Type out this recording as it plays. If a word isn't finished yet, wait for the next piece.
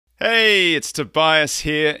Hey, it's Tobias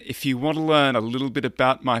here. If you want to learn a little bit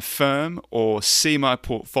about my firm or see my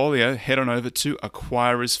portfolio, head on over to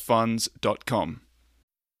acquirersfunds.com.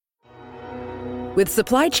 With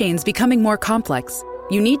supply chains becoming more complex,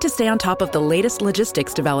 you need to stay on top of the latest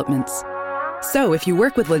logistics developments. So if you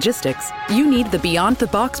work with logistics, you need the Beyond the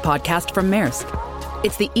Box podcast from Maersk.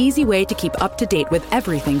 It's the easy way to keep up to date with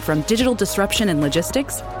everything from digital disruption in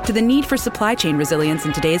logistics to the need for supply chain resilience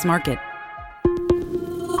in today's market.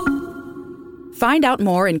 Find out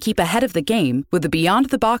more and keep ahead of the game with the Beyond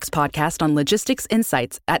the Box podcast on logistics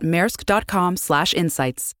insights at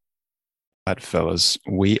maersk.com/insights. All right, fellas,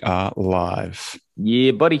 we are live.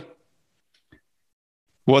 Yeah, buddy.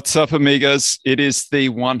 What's up, amigos? It is the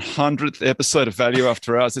 100th episode of Value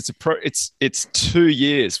After Hours. It's 2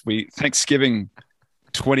 years. Thanksgiving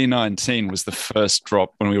 2019 was the first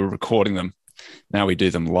drop when we were recording them. Now we do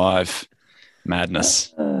them live.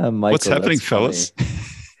 Madness. Michael, what's happening, fellas?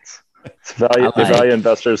 It's value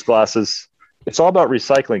investors' glasses. It's all about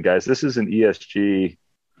recycling, guys. This is an ESG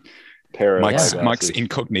pair of Mike's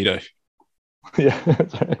incognito. Yeah,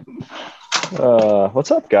 that's right. What's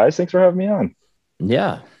up, guys? Thanks for having me on.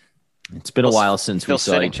 Yeah, it's been a while since we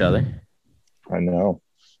saw each other. I know.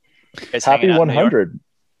 Happy 100.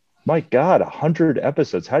 My God, 100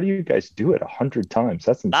 episodes. How do you guys do it 100 times?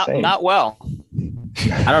 That's insane. Not well.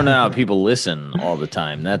 I don't know how people listen all the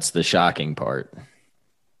time. That's the shocking part.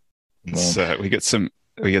 So we get some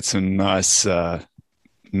nice shout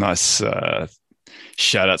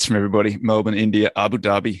outs from everybody. Melbourne, India, Abu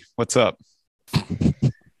Dhabi. What's up?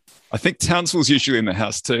 I think Townsville's usually in the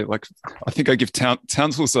house too. Like, I think I give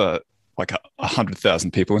Townsville's like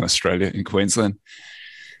 100,000 people in Australia, in Queensland.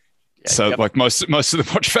 Yeah, so like most of the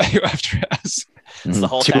watch Value After Hours. The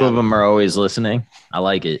whole Two of them are always listening. I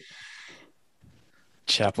like it.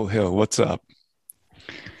 Chapel Hill, what's up?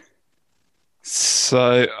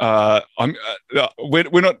 So I'm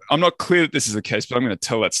not clear that this is the case, but I'm going to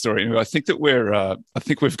tell that story. Anyway, I think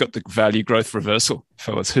we've got the value growth reversal,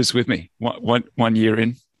 fellas. Who's with me? One year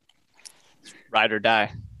in, ride or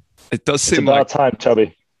die. It does seem about like time,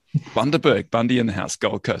 Toby. Bundy in the house,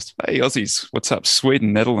 Gold Coast. Hey, Aussies, what's up?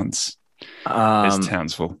 Sweden, Netherlands. There's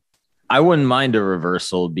Townsville. I wouldn't mind a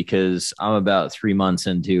reversal because I'm about 3 months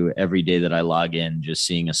into every day that I log in, just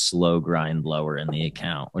seeing a slow grind lower in the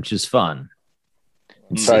account, which is fun.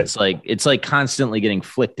 It's like constantly getting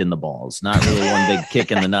flicked in the balls. Not really one big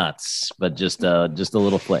kick in the nuts, but just a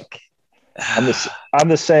little flick. I'm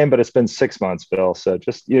the same, but it's been 6 months, Bill. So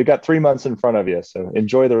you got 3 months in front of you. So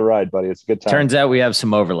enjoy the ride, buddy. It's a good time. Turns out we have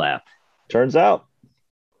some overlap. Turns out.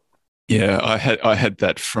 Yeah, I had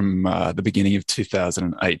that from the beginning of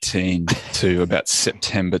 2018 to about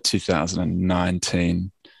September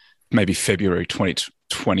 2019, maybe February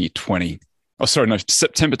 2020. Oh, sorry, no,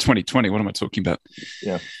 September 2020. What am I talking about?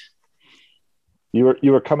 Yeah. You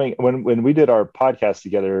were coming when we did our podcast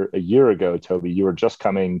together a year ago, Toby, you were just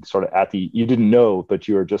coming sort of you didn't know, but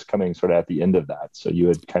you were just coming sort of at the end of that. So you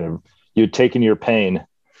had taken your pain.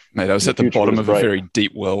 Mate, I was at the bottom of a very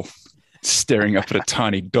deep well, staring up at a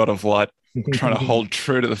tiny dot of light, trying to hold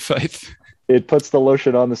true to the faith. It puts the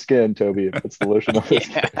lotion on the skin, Toby. It puts the lotion on the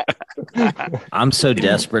skin. I'm so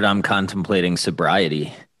desperate, I'm contemplating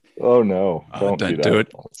sobriety. Oh no! Don't do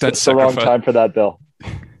it. That's the wrong time for that, Bill.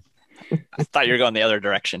 I thought you were going the other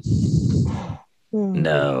direction.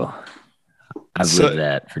 No, I've lived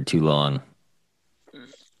that for too long.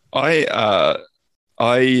 I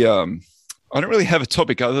don't really have a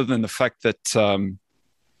topic other than the fact that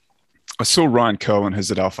I saw Ryan Cohen,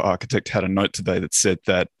 who's at Alpha Architect, had a note today that said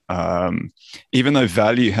that even though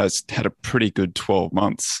value has had a pretty good 12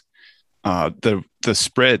 months, the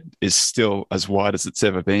spread is still as wide as it's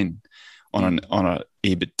ever been on a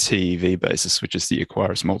EBIT-TEV basis, which is the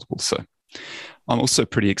acquirer's multiple. So I'm also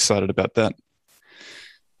pretty excited about that.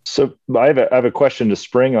 So I have a question to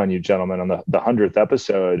spring on you, gentlemen, on the 100th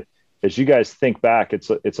episode. As you guys think back,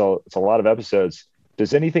 it's a lot of episodes.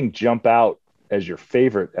 Does anything jump out as your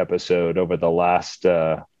favorite episode over the last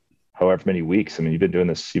however many weeks? I mean, you've been doing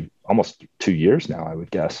this almost 2 years now, I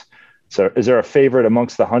would guess. So is there a favorite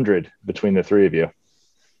amongst the 100 between the three of you?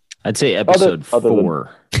 I'd say episode 4.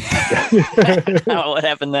 What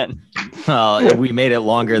happened then? We made it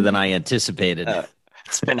longer than I anticipated.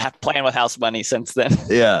 It's been playing with house money since then.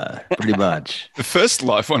 Yeah, pretty much. The first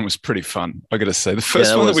live one was pretty fun, I got to say. The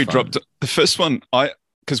first one that we dropped, the first one,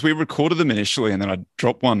 because we recorded them initially and then I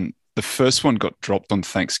dropped one. The first one got dropped on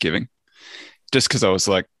Thanksgiving just because I was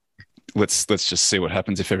like, let's just see what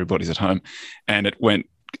happens if everybody's at home. And it went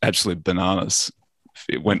absolute bananas.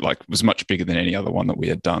 It was much bigger than any other one that we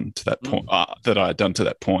had done to that point, that I had done to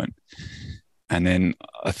that point. And then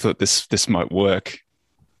I thought this might work.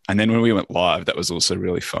 And then when we went live, that was also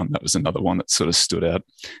really fun. That was another one that sort of stood out.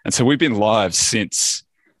 And so we've been live since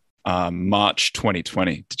March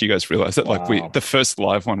 2020. Did you guys realize that? Wow. Like the first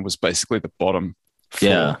live one was basically the bottom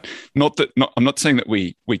floor. Yeah. I'm not saying that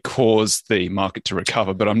we caused the market to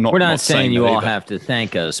recover, but We're not saying you all either. have to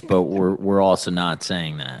thank us, but we're also not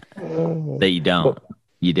saying that you don't.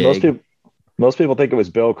 You dig? Most people think it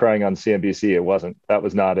was Bill crying on CNBC. It wasn't. That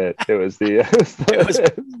was not it. It was the.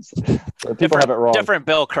 People have it wrong. Different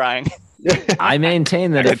Bill crying. I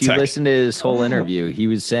maintain that if you Tech. listen to his whole interview, he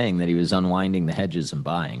was saying that he was unwinding the hedges and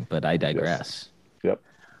buying, but I digress. Yep.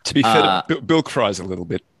 To be fair, Bill cries a little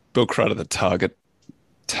bit. Bill cried at the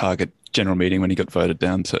Target general meeting when he got voted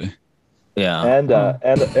down too. Yeah. And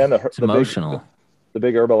the emotional. The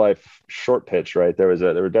big Herbalife short pitch, right? There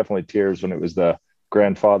were definitely tears when it was the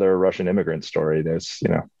grandfather Russian immigrant story. There's,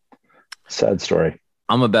 sad story.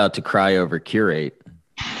 I'm about to cry over Curate.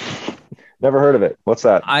 Never heard of it. What's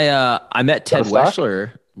that? I met Ted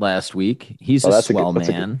Weschler last week. He's a swell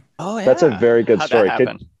man. Oh yeah, that's a very good How'd story. that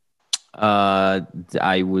happen?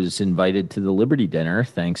 I was invited to the Liberty dinner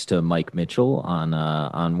thanks to Mike Mitchell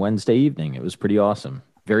on Wednesday evening. It was pretty awesome.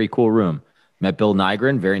 Very cool room. Met Bill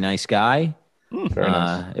Nygren, very nice guy. Very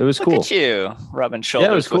nice. It was Look cool. at you, rubbing shoulders.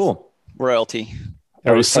 Yeah, it was cool. With royalty.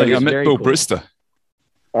 I was saying I met very Bill cool. Brister.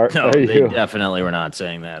 Are They you? definitely were not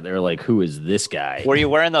saying that. They were like, "Who is this guy?" Were you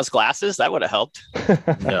wearing those glasses? That would have helped.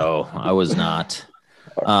 No, I was not.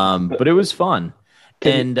 But it was fun.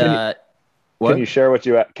 Can you share what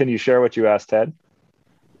you asked Ted?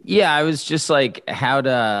 Yeah, I was just like, how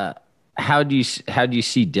do you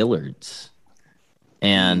see Dillard's?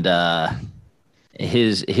 And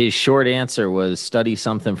his short answer was study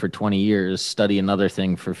something for 20 years, study another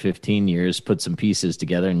thing for 15 years, put some pieces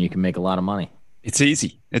together, and you can make a lot of money. It's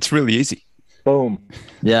easy. It's really easy. Boom.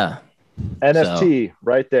 Yeah. NFT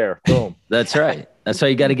right there. Boom. That's right. That's why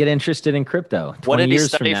you got to get interested in crypto. 20 What did he years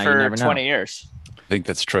study from now, you for never know. 20 years? I think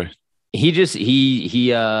that's true. He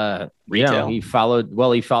Retail? he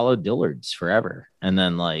followed Dillard's forever. And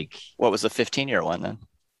then What was the 15-year one then?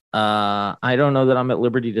 I don't know that I'm at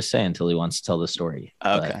liberty to say until he wants to tell the story.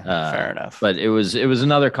 Okay, But, fair enough. But it was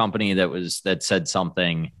another company that said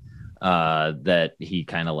something that he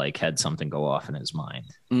kind of had something go off in his mind.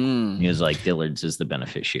 He was like, Dillard's is the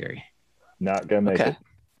beneficiary. Not gonna make it.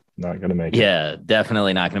 Not gonna make it. Yeah,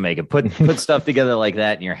 definitely not gonna make it. Put stuff together like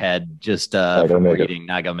that in your head just from reading,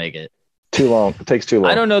 not gonna make it. Too long. It takes too long.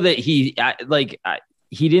 I don't know that he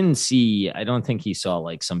didn't see. I don't think he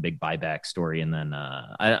saw some big buyback story, and then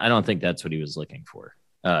I don't think that's what he was looking for.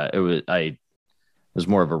 It was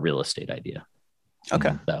more of a real estate idea.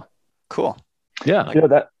 Okay, so cool. Yeah,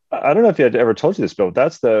 that I don't know if you had ever told you this, Bill.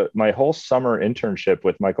 That's my whole summer internship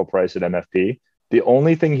with Michael Price at MFP. The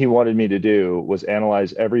only thing he wanted me to do was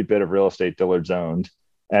analyze every bit of real estate Dillard's owned,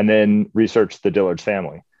 and then research the Dillard's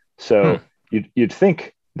family. So you'd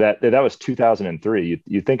think that was 2003.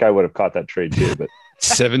 You'd think I would have caught that trade too, but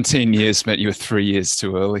 17 years meant you were 3 years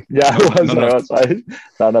too early. yeah, not enough time.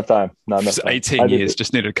 Not enough time. 18 years,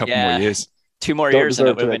 just needed a couple more years. 2 more Don't years and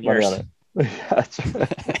it deserve would have to been make money yours. on it.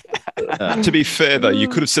 To be fair, though, you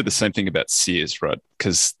could have said the same thing about Sears, right?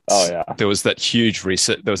 Because there was that huge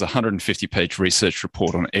research. There was a 150-page research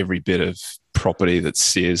report on every bit of property that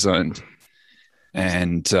Sears owned.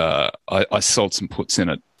 And I sold some puts in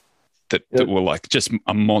it that were just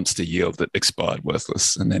a monster yield that expired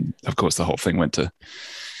worthless. And then, of course, the whole thing went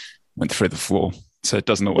through the floor. So it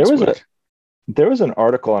doesn't always work. There was an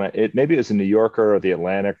article on it. Maybe it was in New Yorker or the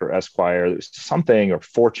Atlantic or Esquire. There was something, or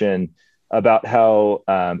Fortune, about how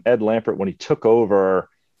Ed Lampert, when he took over,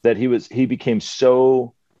 that he became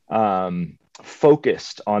so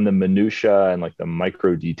focused on the minutia and the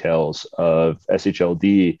micro details of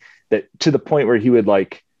SHLD that to the point where he would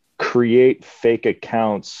create fake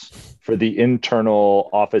accounts for the internal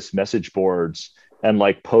office message boards and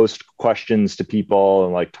post questions to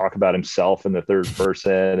people and talk about himself in the third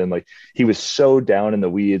person. And he was so down in the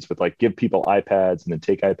weeds with give people iPads and then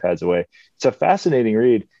take iPads away. It's a fascinating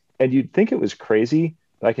read. And you'd think it was crazy,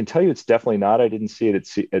 but I can tell you it's definitely not. I didn't see it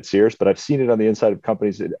at Sears, but I've seen it on the inside of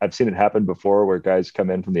companies. I've seen it happen before where guys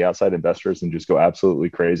come in from the outside investors and just go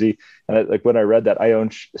absolutely crazy. And when I read that, I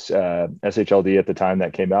owned SHLD at the time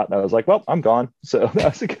that came out, and I was like, well, I'm gone. So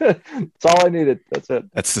that's good. That's all I needed. That's it.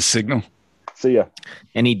 That's the signal. See ya.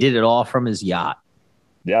 And he did it all from his yacht.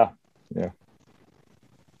 Yeah.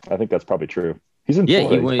 I think that's probably true. He's in Florida.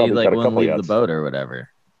 He wouldn't leave the boat or whatever.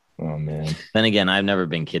 Oh man. Then again, I've never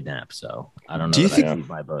been kidnapped, so I don't know. I leave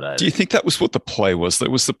my boat either. Do you think that was what the play was?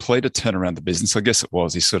 That was the play to turn around the business? I guess it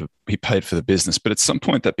was. He paid for the business, but at some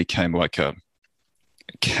point that became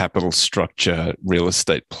capital structure real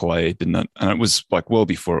estate play, didn't it? And it was like well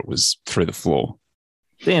before it was through the floor.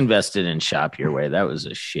 They invested in Shop Your Way. That was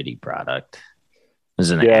a shitty product. It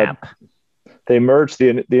was an app. They merged.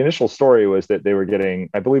 The initial story was that they were getting,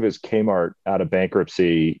 I believe it was Kmart out of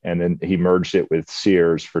bankruptcy, and then he merged it with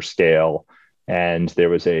Sears for scale. And there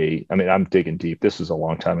was I'm digging deep. This was a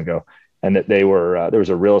long time ago. And that they were, there was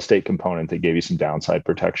a real estate component that gave you some downside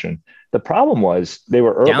protection. The problem was they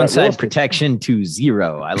were downside protection to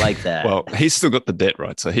zero. I like that. Well, he's still got the debt,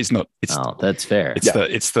 right? So he's not. That's fair.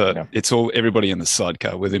 It's all everybody in the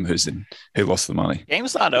sidecar with him who lost the money.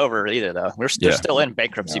 Game's not over either, though. They're still in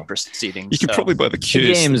bankruptcy proceedings. You can probably buy the Qs.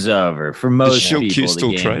 The game's over for most people. Q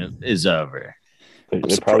still the game is over. I'm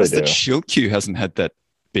surprised that Shield Q hasn't had that.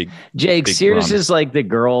 Big Sears run. is like the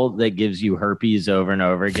girl that gives you herpes over and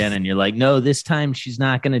over again, and you're like, no, this time she's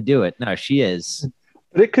not going to do it. No, she is.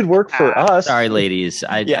 But it could work for us. Sorry, ladies.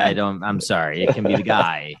 I don't. I'm sorry. It can be the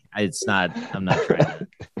guy. It's not. I'm not trying to.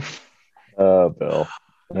 Oh,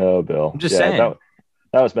 Bill. I'm just saying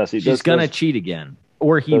that was messy. She's gonna cheat again,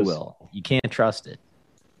 or he will. You can't trust it.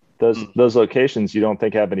 Those locations you don't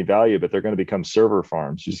think have any value, but they're going to become server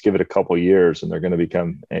farms. You just give it a couple years, and they're going to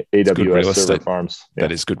become AWS server farms. Yeah.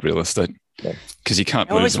 That is good real estate because you can't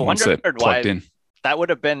lose them once they're plugged in. That would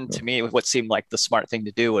have been, to me, what seemed like the smart thing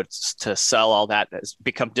to do was to sell all that, as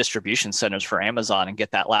become distribution centers for Amazon and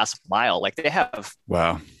get that last mile. Like they have,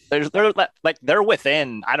 they're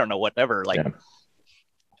within, I don't know, whatever,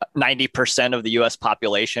 90% of the U.S.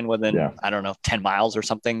 population within, 10 miles or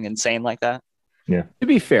something insane like that. Yeah. To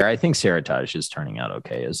be fair, I think Seritage is turning out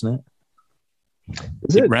okay, isn't it?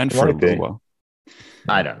 It ran for a little while.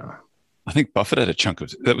 I don't know. I think Buffett had a chunk of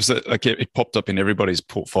that. It popped up in everybody's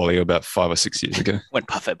portfolio about 5 or 6 years ago. When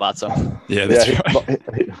Buffett bought some. Yeah, that's right.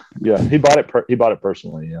 He bought it. He bought it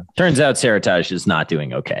personally. Yeah. Turns out Seritage is not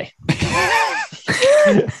doing okay.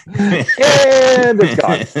 And it's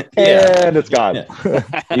gone. And it's gone.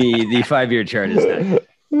 The 5-year chart is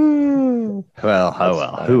not.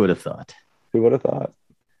 Well. Who would have thought? Who would have thought?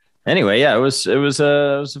 Anyway, yeah, it was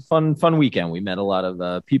a fun weekend. We met a lot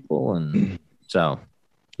of people, and so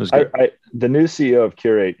it was good. The new CEO of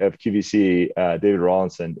QVC, David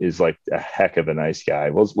Rawlinson, is like a heck of a nice guy.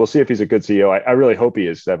 We'll see if he's a good CEO. I really hope he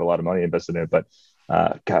is. I have a lot of money invested in it, but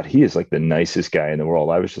God, he is like the nicest guy in the world.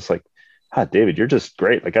 I was just like, David, you're just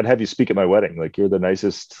great. Like I'd have you speak at my wedding. Like you're the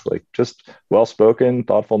nicest, like just well-spoken,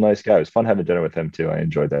 thoughtful, nice guy. It was fun having dinner with him too. I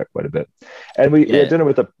enjoyed that quite a bit. And we had dinner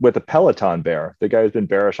with a Peloton bear. The guy who's been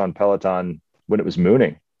bearish on Peloton when it was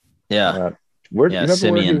mooning. Yeah. You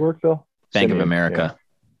remember where he worked, Bill? Bank of America.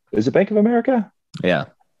 Yeah. Is it Bank of America? Yeah. I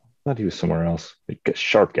thought he was somewhere else. Like a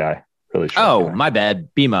sharp guy. Really sharp guy. My bad.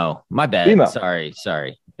 BMO. My bad. BMO.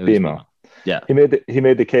 Sorry. BMO. Yeah. He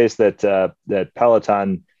made the case that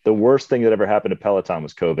Peloton, the worst thing that ever happened to Peloton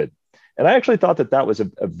was COVID. And I actually thought that was a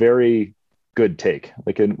very good take.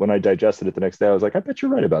 Like when I digested it the next day, I was like, I bet you're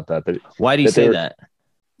right about that. Why do you say that?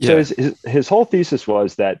 So his whole thesis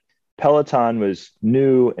was that Peloton was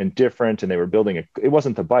new and different, and they were building it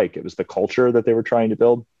wasn't the bike, it was the culture that they were trying to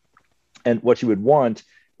build. And what you would want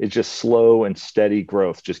is just slow and steady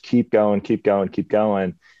growth. Just keep going.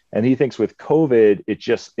 And he thinks with COVID,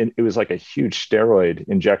 it was like a huge steroid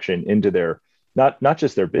injection into their, not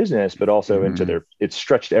just their business, but also into it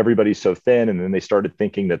stretched everybody so thin. And then they started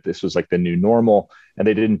thinking that this was like the new normal, and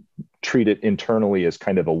they didn't treat it internally as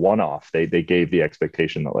kind of a one-off. They gave the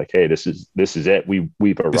expectation that like, hey, this is it. We've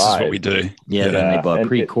arrived. This is what we do. Yeah. Then they bought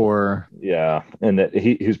Precor. And that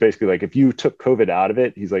he was basically like, if you took COVID out of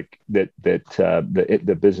it, he's like the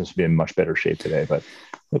business would be in much better shape today. But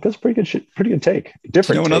look, that's pretty good take.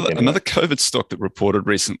 Different. Another COVID stock that reported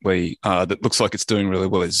recently that looks like it's doing really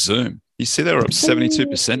well is Zoom. You see they were up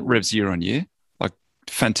 72% revs year on year. Like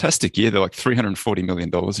fantastic year. They're like $340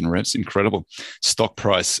 million in revs. Incredible. Stock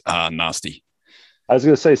price nasty. I was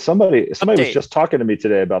going to say somebody was just talking to me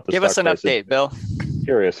today about this. Give us an update, Bill.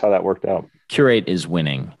 Curious how that worked out. Curate is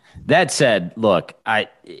winning. That said, look,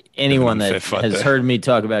 anyone that has heard me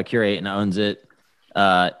talk about Curate and owns it,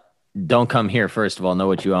 don't come here. First of all, know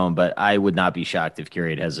what you own, but I would not be shocked if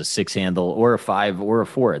Curate has a 6 handle or a 5 or a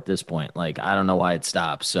 4 at this point. Like, I don't know why it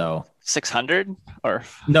stops. So 600 or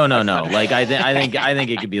no. Like I think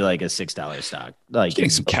it could be like a $6 stock. Like getting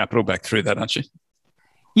some capital back through that, aren't you?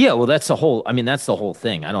 Yeah, well, that's the whole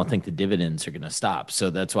thing. I don't think the dividends are going to stop. So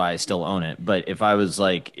that's why I still own it. But if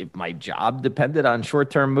my job depended on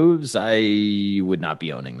short-term moves, I would not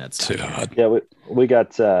be owning that stock. Too hard. Yeah, we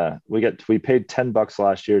paid $10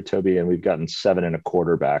 last year, Toby, and we've gotten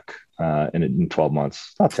 7.25 back in 12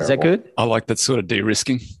 months. Not terrible. Is that good? I like that sort of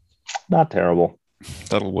de-risking. Not terrible.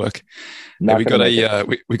 That'll work. Not we gonna got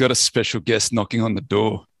make it. we got a special guest knocking on the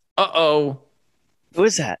door. Uh-oh. Who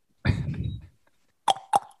is that?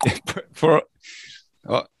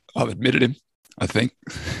 I've admitted him, I think.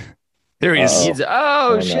 There he is.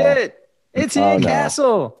 Shit. It's Ian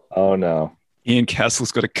Cassel. Oh, no. Ian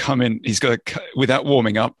Castle's got to come in. He's got to, without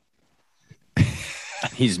warming up.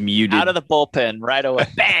 He's muted. Out of the bullpen right away.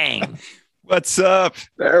 Bang. What's up?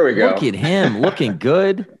 There we go. Look at him looking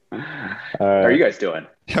good. How are you guys doing?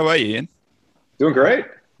 How are you, Ian? Doing great.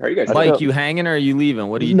 How are you guys Mike, doing? you hanging or are you leaving?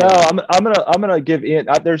 What are you No, doing? I'm gonna give Ian.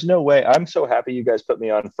 There's no way. I'm so happy you guys put me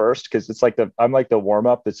on first because it's like I'm like the warm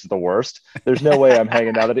up. It's the worst. There's no way I'm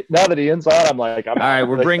hanging now that Ian's on. I'm like, All right,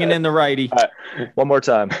 we're bringing in the righty. All right, one more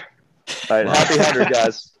time. All right, happy 100,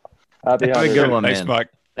 guys. Happy Have a 100. good one, Thanks, man. Mike.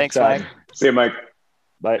 Thanks, Mike. See you, Mike.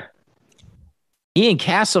 Bye. Ian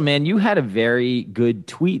Cassel, man, you had a very good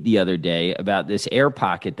tweet the other day about this air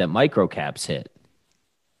pocket that microcaps hit.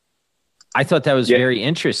 I thought that was very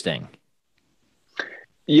interesting.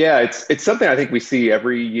 Yeah, it's something I think we see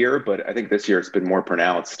every year, but I think this year it's been more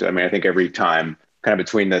pronounced. I mean, I think every time kind of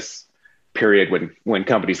between this period when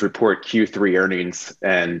companies report Q3 earnings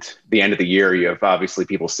and the end of the year, you have obviously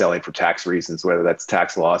people selling for tax reasons, whether that's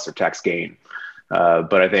tax loss or tax gain.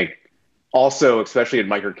 But I think also, especially in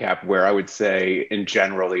microcap, where I would say in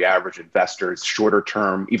general, the average investor is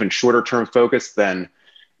even shorter term focused than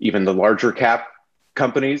even the larger cap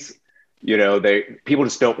companies. You know, people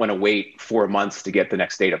just don't want to wait 4 months to get the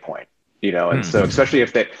next data point, you know, and so especially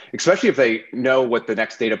if they know what the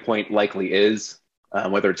next data point likely is,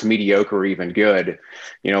 whether it's mediocre or even good,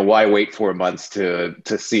 you know, why wait 4 months to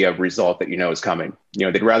see a result that you know is coming? You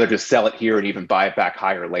know, they'd rather just sell it here and even buy it back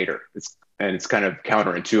higher later. It's kind of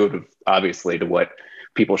counterintuitive, obviously, to what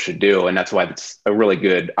people should do. And that's why it's a really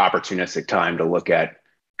good opportunistic time to look at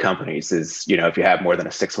companies is, you know, if you have more than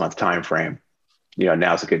a 6 month time frame, you know,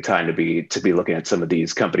 now's a good time to be looking at some of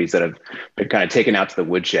these companies that have been kind of taken out to the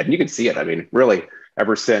woodshed. And you can see it. I mean, really,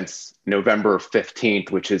 ever since November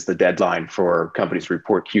 15th, which is the deadline for companies to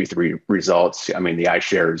report Q3 results. I mean, the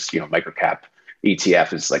iShares, you know, microcap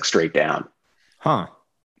ETF is like straight down. Huh.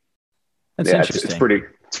 That's interesting.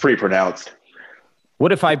 It's pretty pronounced.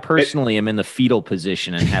 What if I personally am in the fetal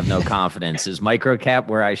position and have no confidence? Is microcap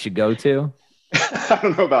where I should go to? I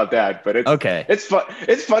don't know about that, but it's okay. It's fun.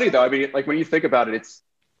 It's funny though. I mean, like when you think about it,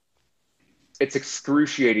 it's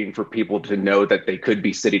excruciating for people to know that they could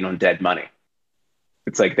be sitting on dead money.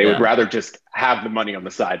 It's like they would rather just have the money on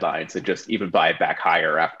the sidelines and just even buy it back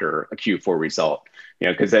higher after a Q4 result. You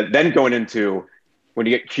know, because then going into when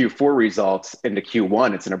you get Q4 results into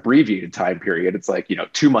Q1, it's an abbreviated time period. It's like, you know,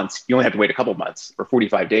 2 months. You only have to wait a couple months or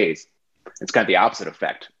 45 days. It's kind of the opposite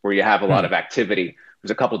effect where you have a lot of activity.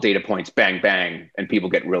 There's a couple data points, bang, bang, and people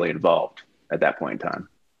get really involved at that point in time.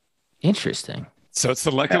 Interesting. So it's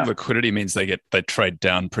the lack of liquidity means they trade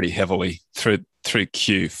down pretty heavily through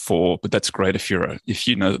Q4. But that's great if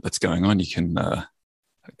you know that that's going on, you can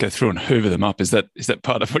go through and hoover them up. Is that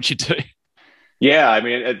part of what you do? Yeah, I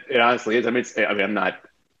mean, it honestly is. I mean, I'm not,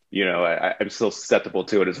 you know, I'm still susceptible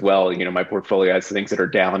to it as well. You know, my portfolio has things that are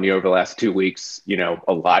down over the last 2 weeks, you know,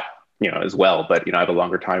 a lot, you know, as well. But, you know, I have a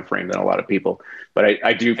longer time frame than a lot of people. But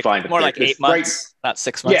I do find more like 8 months, not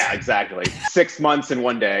 6 months. Yeah, exactly. 6 months and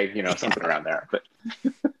 1 day, you know, something around there. But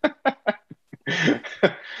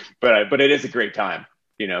it is a great time,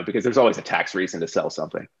 you know, because there's always a tax reason to sell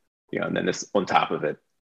something, you know, and then this on top of it,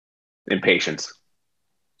 impatience.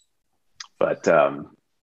 But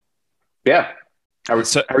yeah, how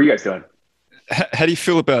are you guys doing? How do you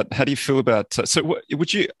feel about? So,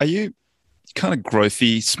 are you kind of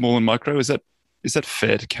growthy, small and micro? Is that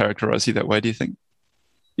fair to characterize you that way? Do you think?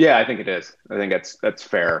 Yeah, I think it is. I think that's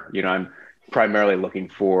fair. You know, I'm primarily looking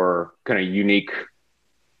for kind of unique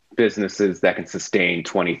businesses that can sustain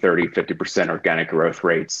 20, 30, 50% organic growth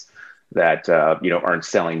rates that, you know, aren't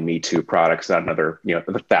selling Me Too products, not another, you know,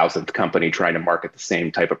 the 1,000th company trying to market the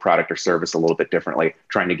same type of product or service a little bit differently,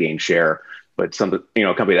 trying to gain share, but a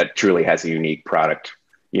company that truly has a unique product,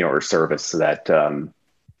 you know, or service that, you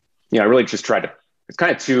know, I really just it's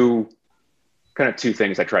kind of two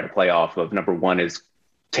things I try to play off of. Number one is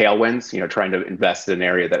tailwinds, you know, trying to invest in an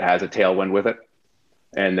area that has a tailwind with it.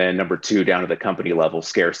 And then number two, down to the company level,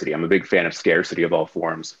 scarcity. I'm a big fan of scarcity of all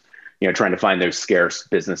forms. You know, trying to find those scarce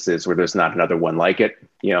businesses where there's not another one like it,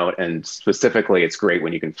 you know, and specifically it's great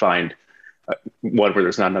when you can find one where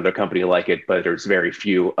there's not another company like it, but there's very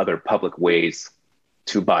few other public ways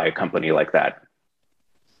to buy a company like that.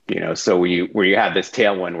 You know, so where you have this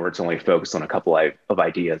tailwind where it's only focused on a couple of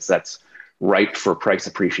ideas, that's ripe for price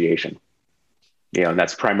appreciation. You know, and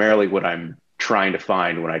that's primarily what I'm trying to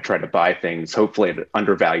find when I try to buy things, hopefully at an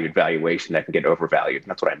undervalued valuation that can get overvalued. And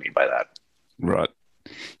that's what I mean by that. Right.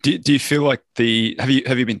 Do you feel like have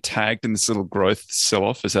you been tagged in this little growth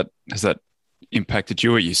sell-off? Has that impacted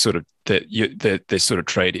you, or you sort of they sort of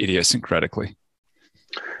trade idiosyncratically?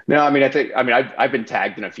 No, I mean, I've been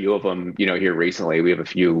tagged in a few of them, here recently. We have a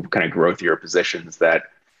few kind of growthier positions that,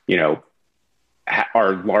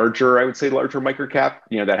 are larger, I would say larger microcap,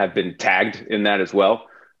 that have been tagged in that as well.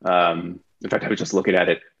 In fact, I was just looking at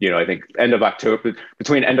it, I think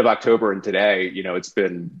between end of October and today, it's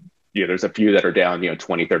been, there's a few that are down,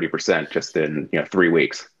 20, 30% just in, 3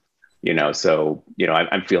 weeks, so,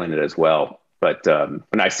 I'm feeling it as well. But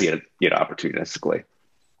when I see it, opportunistically.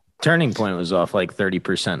 Turning Point was off like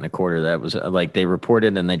 30% in a quarter. That was like they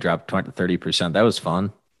reported and they dropped 30%. That was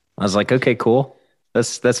fun. I was like, okay, cool.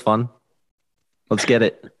 That's fun. Let's get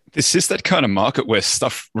it. This is that kind of market where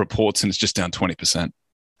stuff reports and it's just down 20%.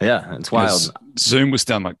 Yeah, it's wild. Zoom was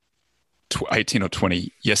down like 18 or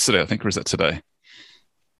 20 yesterday, I think, or is that today?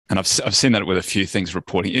 And I've seen that with a few things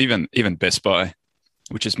reporting. Even Best Buy,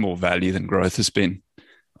 which is more value than growth, has been.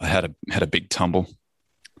 I had a big tumble.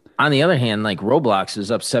 On the other hand, like Roblox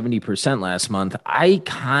is up 70% last month. I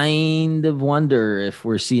kind of wonder if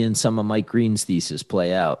we're seeing some of Mike Green's thesis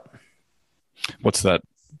play out. What's that?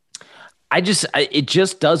 It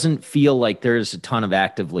just doesn't feel like there's a ton of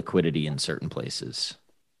active liquidity in certain places.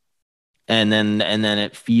 And then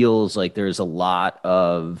it feels like there's a lot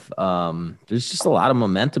of there's just a lot of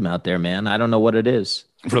momentum out there, man. I don't know what it is.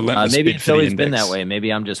 Maybe it's always been that way.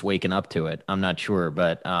 Maybe I'm just waking up to it. I'm not sure,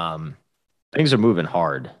 but things are moving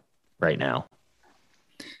hard right now.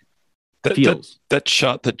 That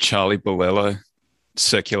chart that Charlie Bolello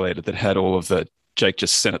circulated that had all of the Jake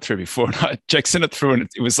just sent it through before. And Jake sent it through, and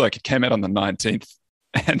it was like it came out on the 19th,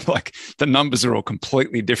 and like the numbers are all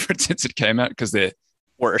completely different since it came out because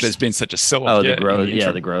there's been such a sell-off. Oh,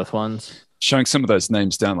 the growth ones. Showing some of those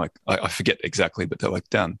names down, like I forget exactly, but they're like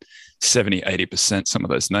down 70, 80%, some of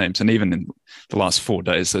those names. And even in the last 4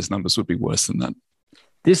 days, those numbers would be worse than that.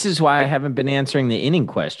 This is why I haven't been answering the inning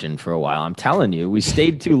question for a while. I'm telling you, we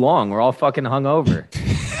stayed too long. We're all fucking hungover.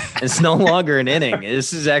 It's no longer an inning.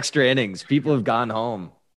 This is extra innings. People have gone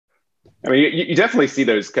home. I mean, you definitely see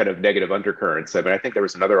those kind of negative undercurrents. I mean, I think there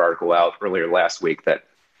was another article out earlier last week that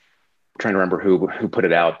I'm trying to remember who put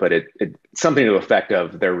it out, but it something to the effect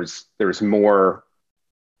of there was more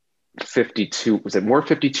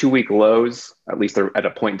 52-week lows, at least at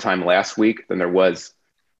a point in time last week, than there was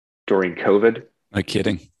during COVID. No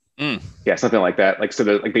kidding. Yeah, something like that. Like, so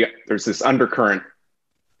there's this undercurrent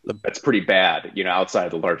that's pretty bad, outside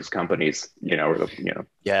of the largest companies,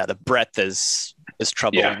 Yeah, the breadth is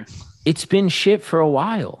troubling. Yeah. It's been shit for a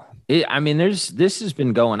while. This has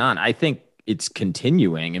been going on. I think it's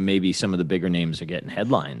continuing, and maybe some of the bigger names are getting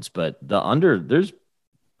headlines, but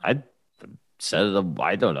I said it,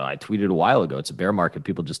 I don't know. I tweeted a while ago. It's a bear market.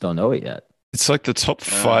 People just don't know it yet. It's like the top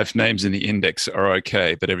 5 names in the index are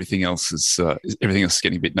okay, but everything else is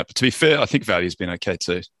getting beaten up. But to be fair, I think value's been okay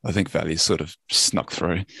too. I think value sort of snuck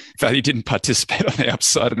through. Value didn't participate on the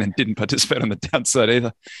upside and then didn't participate on the downside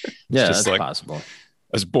either. Yeah, that's possible.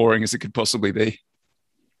 As boring as it could possibly be.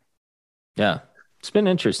 Yeah, it's been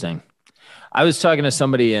interesting. I was talking to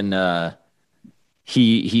somebody and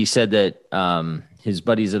he said that his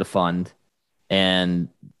buddies at a fund and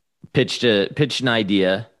pitched an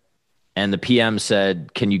idea. And the PM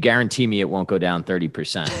said, "Can you guarantee me it won't go down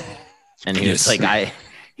 30%?" And he was like, I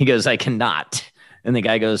cannot. And the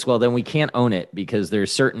guy goes, "Well, then we can't own it because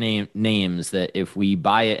there's certain names that if we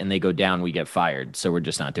buy it and they go down, we get fired. So we're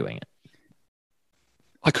just not doing it."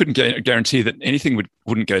 I couldn't guarantee that anything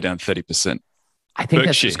wouldn't go down 30%. I think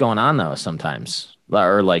that's what's going on though sometimes,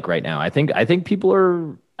 or like right now. I think people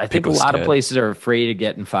are. I think a lot of places are afraid of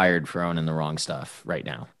getting fired for owning the wrong stuff right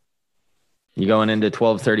now. You're going into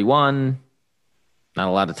 12/31, not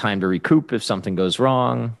a lot of time to recoup if something goes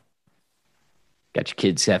wrong. Got your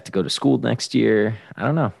kids have to go to school next year. I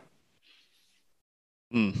don't know.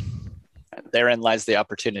 Therein lies the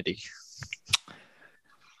opportunity.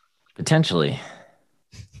 Potentially.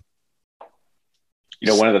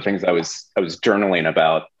 One of the things I was journaling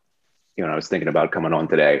about, I was thinking about coming on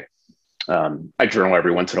today. I journal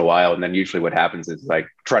every once in a while, and then usually what happens is I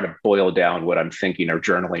try to boil down what I'm thinking or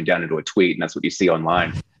journaling down into a tweet, and that's what you see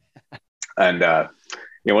online. And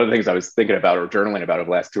one of the things I was thinking about or journaling about over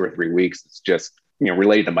the last 2 or 3 weeks is just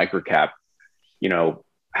related to microcap.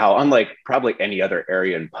 How unlike probably any other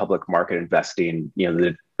area in public market investing,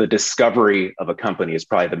 the discovery of a company is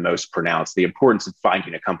probably the most pronounced. The importance of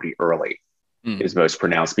finding a company early is most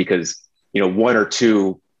pronounced because 1 or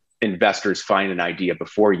 2 investors find an idea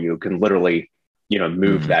before you can literally,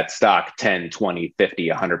 move that stock 10, 20, 50,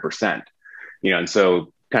 100%. And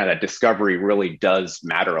so kind of that discovery really does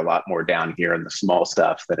matter a lot more down here in the small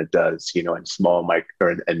stuff than it does, in small,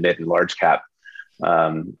 micro, and mid and large cap.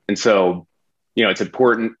 And so, it's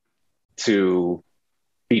important to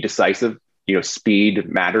be decisive. Speed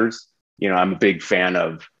matters. I'm a big fan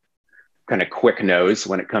of kind of quick no's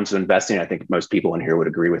when it comes to investing. I think most people in here would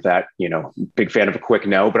agree with that. Big fan of a quick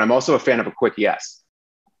no, but I'm also a fan of a quick yes.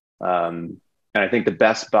 And I think the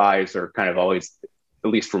best buys are kind of always, at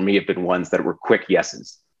least for me, have been ones that were quick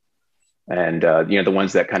yeses. And, the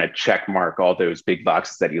ones that kind of check mark all those big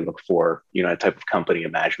boxes that you look for, a type of company, a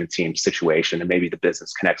management team, situation, and maybe the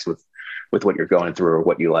business connects with what you're going through or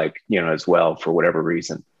what you like, as well, for whatever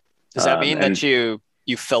reason. Does that mean that you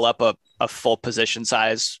fill up a full position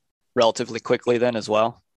size relatively quickly then as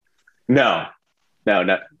well? No,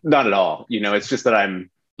 not at all. It's just that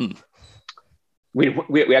we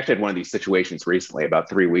actually had one of these situations recently about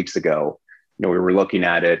 3 weeks ago. We were looking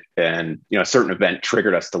at it and, a certain event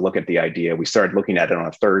triggered us to look at the idea. We started looking at it on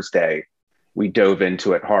a Thursday. We dove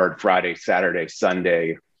into it hard Friday, Saturday,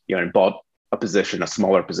 Sunday, and bought a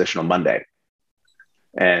smaller position on Monday.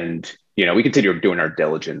 And, we continued doing our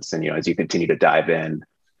diligence. And, as you continue to dive in,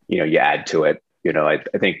 you add to it. I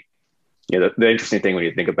think, the interesting thing when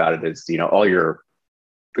you think about it is,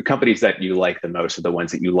 the companies that you like the most are the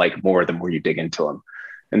ones that you like more the more you dig into them.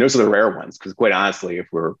 And those are the rare ones, because quite honestly, if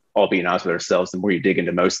we're all being honest with ourselves, the more you dig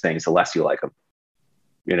into most things, the less you like them.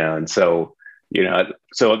 And so,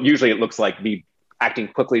 so usually it looks like me acting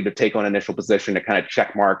quickly to take on initial position. It kind of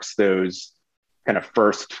check marks those kind of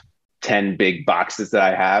first 10 big boxes that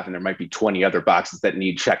I have. And there might be 20 other boxes that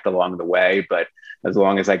need checked along the way. But as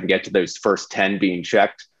long as I can get to those first 10 being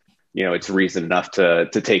checked, it's reason enough to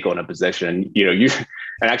take on a position. And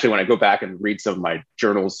actually, when I go back and read some of my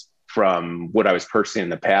journals from what I was purchasing in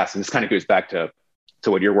the past, and this kind of goes back to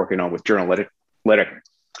what you're working on with Journalytic,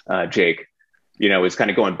 Jake, is kind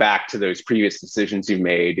of going back to those previous decisions you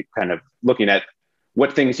made, kind of looking at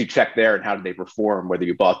what things you checked there and how did they perform, whether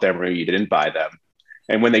you bought them or you didn't buy them.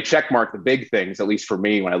 And when they check mark the big things, at least for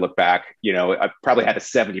me, when I look back, I probably had a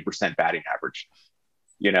 70% batting average,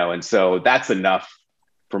 and so that's enough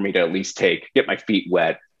for me to at least get my feet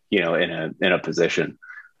wet, in a position.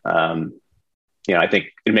 I think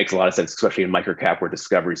it makes a lot of sense, especially in microcap where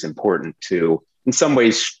discovery is important to, in some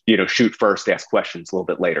ways, shoot first, ask questions a little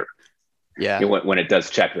bit later. Yeah. When it does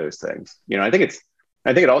check those things, I think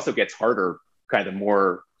it also gets harder kind of the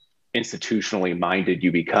more institutionally minded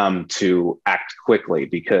you become to act quickly,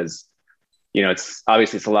 because, it's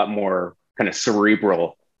a lot more kind of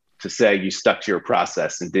cerebral to say you stuck to your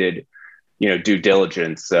process and did, due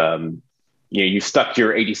diligence. You stuck to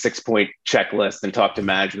your 86-point checklist and talked to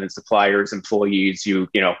management, suppliers, employees. You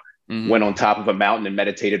went on top of a mountain and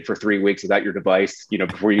meditated for 3 weeks without your device,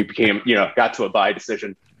 before you became, got to a buy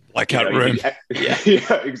decision. Like out room.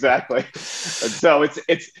 Yeah, exactly. And so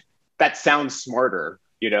that sounds smarter,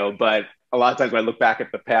 but a lot of times when I look back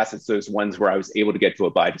at the past, it's those ones where I was able to get to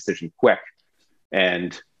a buy decision quick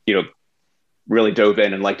and, really dove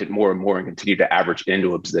in and liked it more and more and continued to average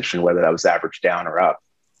into a position, whether that was average down or up.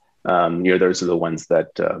 Those are the ones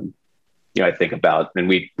that, I think about, and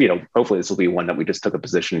we, hopefully this will be one that we just took a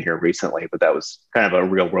position here recently, but that was kind of a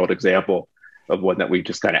real world example of one that we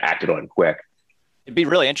just kind of acted on quick. It'd be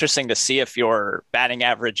really interesting to see if your batting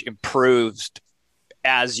average improved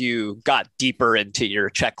as you got deeper into your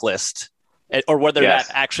checklist, or whether that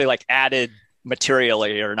actually added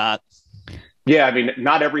materially or not. Yeah. I mean,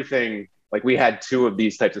 not everything, we had 2 of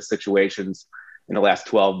these types of situations in the last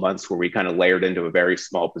 12 months where we kind of layered into a very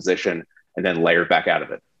small position and then layered back out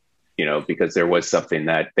of it, because there was something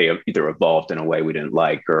that they either evolved in a way we didn't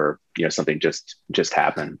like, or, something just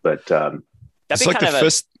happened. But it's like the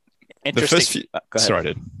first few, sorry,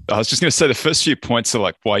 dude. I was just going to say the first few points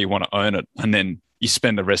are why you want to own it. And then you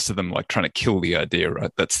spend the rest of them trying to kill the idea,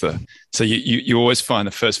 right? So you always find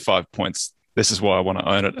the first 5 points, this is why I want to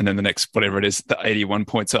own it. And then the next, whatever it is, the 81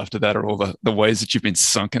 points after that are all the ways that you've been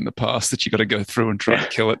sunk in the past that you got to go through and try to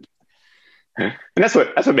kill it. And that's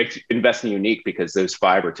what makes investing unique, because those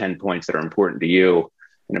 5 or 10 points that are important to you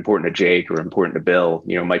and important to Jake or important to Bill,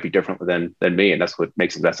 might be different than me. And that's what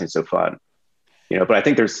makes investing so fun. But I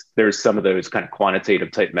think there's some of those kind of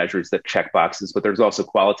quantitative type measures that check boxes, but there's also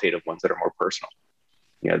qualitative ones that are more personal,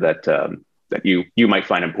 that you might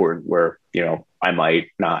find important where, I might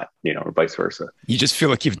not, or vice versa. You just feel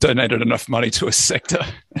like you've donated enough money to a sector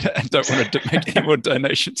and don't want to make any more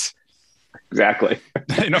donations. Exactly.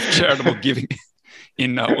 Enough charitable giving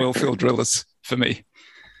in oil field drillers for me.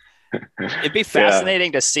 It'd be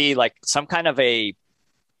fascinating to see some kind of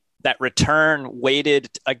that return weighted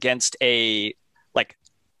against a like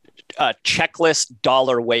a checklist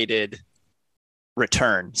dollar weighted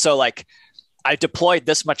return. So like I deployed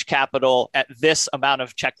this much capital at this amount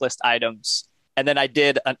of checklist items, and then I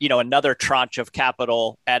did another tranche of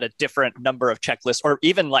capital at a different number of checklists, or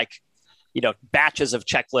even like batches of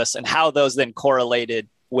checklists, and how those then correlated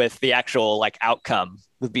with the actual like outcome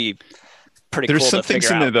would be pretty cool. There's some to figure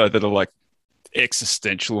things in out. there though that are like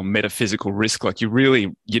existential or metaphysical risk. Like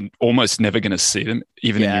you're almost never going to see them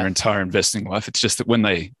even in your entire investing life. It's just that when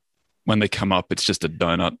they come up, it's just a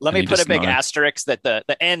donut. Let me put a big asterisk that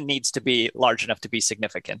the end needs to be large enough to be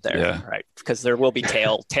significant there, right? Because there will be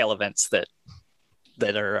tail events that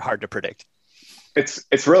are hard to predict.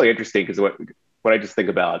 It's really interesting because what I just think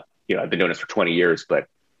about, I've been doing this for 20 years, but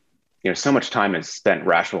so much time is spent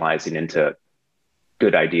rationalizing into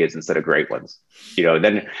good ideas instead of great ones.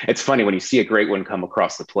 Then it's funny when you see a great one come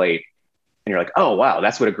across the plate and you're like, oh wow,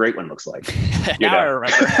 that's what a great one looks like. Now I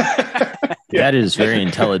remember. That is very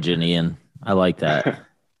intelligent, Ian. I like that.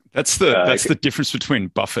 That's the difference between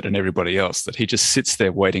Buffett and everybody else, that he just sits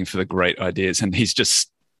there waiting for the great ideas, and he's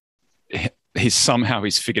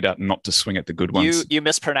figured out not to swing at the good ones. You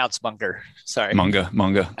mispronounced Munger. Sorry. Munger.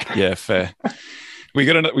 Yeah, fair. We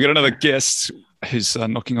got another guest who's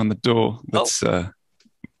knocking on the door. Let's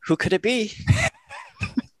who could it be?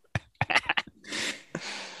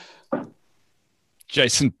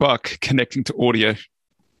 Jason Buck connecting to audio.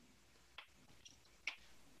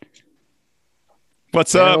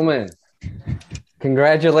 What's Gentlemen,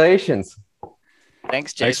 congratulations.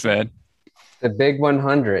 Thanks, Jason. Thanks, man. The big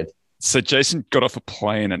 100. So Jason got off a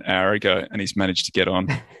plane an hour ago and he's managed to get on.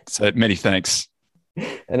 So many thanks.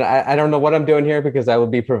 And I don't know what I'm doing here because I will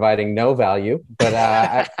be providing no value, but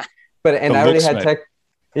I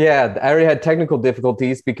already had technical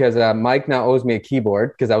difficulties because Mike now owes me a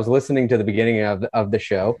keyboard because I was listening to the beginning of the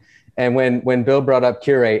show. And when Bill brought up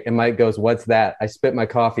Curate and Mike goes, "What's that?" I spit my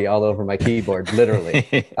coffee all over my keyboard,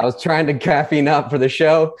 literally. I was trying to caffeine up for the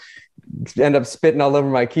show, end up spitting all over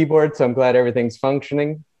my keyboard. So I'm glad everything's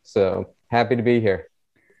functioning. So happy to be here.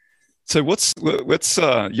 So you're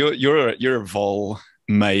a vol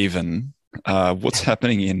maven. What's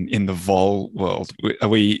happening in the vol world?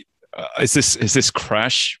 Is this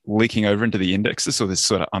crash leaking over into the indexes, or this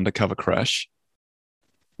sort of undercover crash?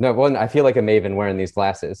 No, one, I feel like a maven wearing these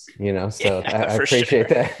glasses, so I appreciate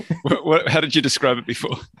that. How did you describe it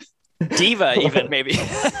before? Diva, even maybe.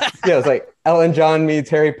 Yeah, it's like Ellen John meets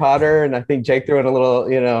Harry Potter, and I think Jake threw in a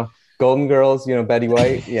little, Golden Girls, Betty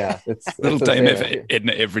White. Yeah, it's little Dame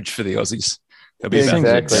Edna Everage for the Aussies. There'll be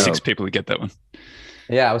about 6 people who get that one.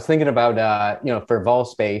 Yeah, I was thinking about, for vol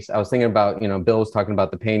space, I was thinking about, Bill was talking about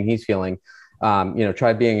the pain he's feeling.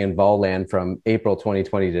 Try being in vol land from April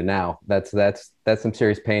 2020 to now. That's some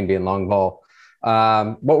serious pain being long vol.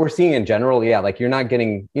 What we're seeing in general, like you're not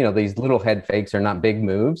getting, these little head fakes are not big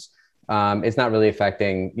moves. It's not really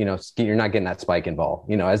affecting, you're not getting that spike in vol,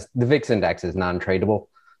 as the VIX index is non-tradable.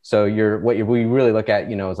 So we really look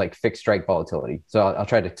at, is like fixed strike volatility. So I'll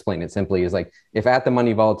try to explain it simply is like, if at the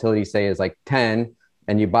money volatility say is like 10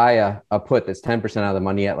 and you buy a put that's 10% out of the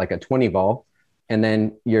money at like a 20 vol, and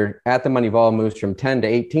then your at the money vol moves from 10 to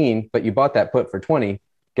 18, but you bought that put for 20,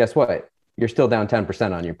 guess what? You're still down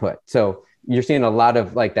 10% on your put. So you're seeing a lot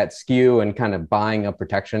of like that skew and kind of buying of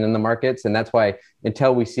protection in the markets. And that's why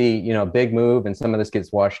until we see, a big move and some of this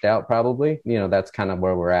gets washed out, probably, that's kind of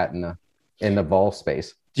where we're at in the vol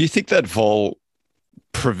space. Do you think that vol,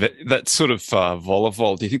 that sort of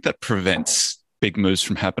vol, do you think that prevents big moves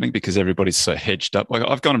from happening because everybody's so hedged up? Like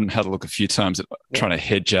I've gone and had a look a few times at trying to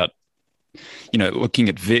hedge out, looking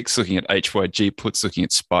at VIX, looking at HYG puts, looking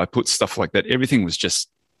at SPY puts, stuff like that. Everything was just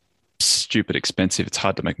stupid expensive. It's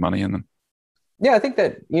hard to make money in them. Yeah, I think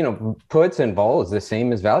that, puts and vol is the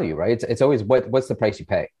same as value, right? It's always what's the price you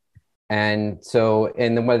pay. And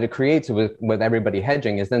then what it creates with everybody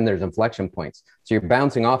hedging is then there's inflection points. So you're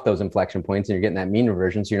bouncing off those inflection points and you're getting that mean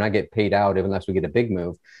reversion. So you're not getting paid out unless we get a big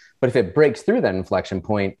move. But if it breaks through that inflection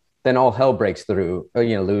point, then all hell breaks through,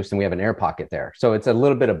 loose, and we have an air pocket there. So it's a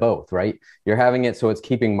little bit of both, right? You're having it so it's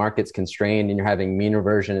keeping markets constrained, and you're having mean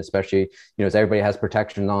reversion, especially, as everybody has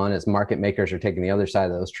protection on, as market makers are taking the other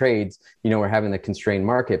side of those trades, we're having the constrained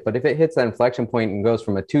market. But if it hits that inflection point and goes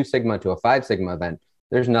from a 2 sigma to a 5 sigma event,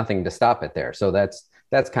 there's nothing to stop it there. So that's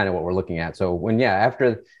kind of what we're looking at. So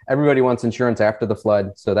after everybody wants insurance after the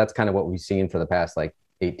flood. So that's kind of what we've seen for the past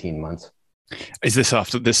 18 months. This is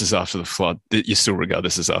after the flood? You still regard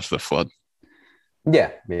this as after the flood?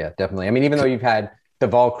 Yeah, definitely. I mean, even though you've had the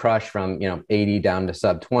vol crush from 80 down to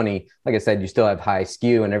sub 20, like I said, you still have high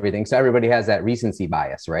skew and everything. So everybody has that recency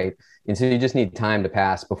bias, right? And so you just need time to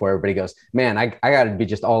pass before everybody goes, man, I got to be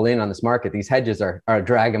just all in on this market. These hedges are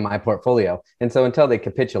dragging my portfolio. And so until they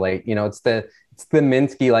capitulate, it's the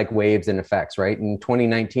Minsky like waves and effects, right? In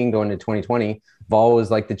 2019 going to 2020, vol was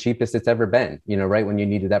like the cheapest it's ever been, right when you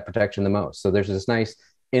needed that protection the most. So there's this nice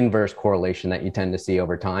inverse correlation that you tend to see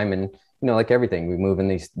over time. And, like everything, we move in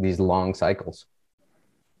these long cycles.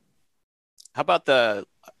 How about the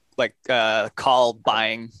call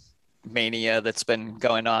buying mania that's been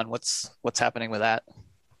going on? What's happening with that?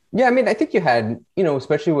 Yeah, I mean, I think you had,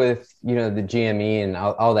 especially with, the GME and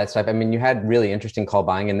all that stuff. I mean, you had really interesting call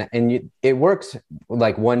buying it works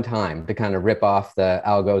like one time to kind of rip off the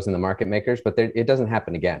algos and the market makers, but it doesn't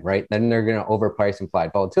happen again, right? Then they're going to overprice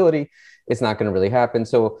implied volatility. It's not going to really happen.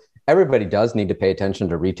 So everybody does need to pay attention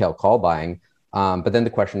to retail call buying. But then the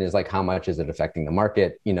question is like, how much is it affecting the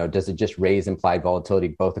market? Does it just raise implied volatility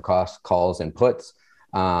both across calls and puts?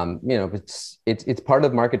 It's part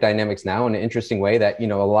of market dynamics now in an interesting way that, a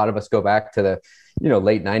lot of us go back to the,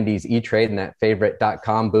 late 90s E-Trade and that favorite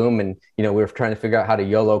 .com boom. And, we were trying to figure out how to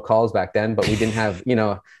YOLO calls back then, but we didn't have,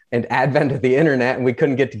 an advent of the internet and we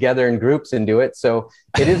couldn't get together in groups and do it. So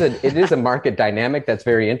it is a market dynamic that's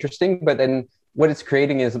very interesting, but then what it's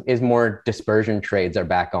creating is more dispersion trades are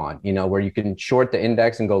back on, where you can short the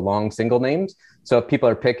index and go long single names. So if people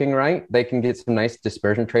are picking right, they can get some nice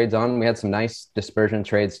dispersion trades on. We had some nice dispersion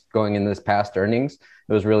trades going in this past earnings.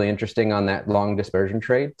 It was really interesting on that long dispersion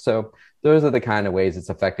trade. So those are the kind of ways it's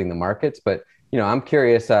affecting the markets. But, I'm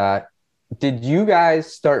curious, did you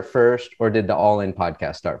guys start first or did the All In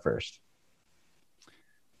podcast start first?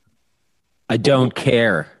 I don't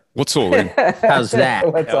care. What's All In? How's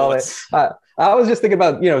that? What's All In? I was just thinking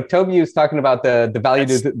about, Toby was talking about the value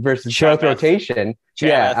versus growth rotation.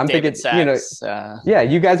 Yeah, I'm thinking, Sachs,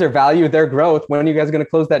 you guys are value their growth. When are you guys going to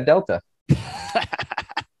close that delta?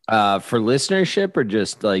 For listenership or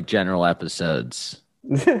just like general episodes?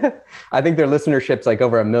 I think their listenership's like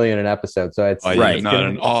over 1 million an episode. So it's right.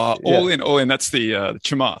 All In. That's the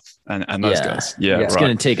Chamath and those guys. Yeah, it's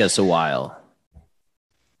going to take us a while.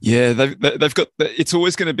 Yeah, they've got. It's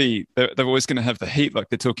always going to be. They're always going to have the heat. Like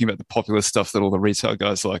they're talking about the popular stuff that all the retail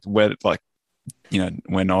guys like. We're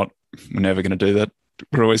not. We're never going to do that.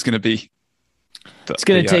 We're always going to be. It's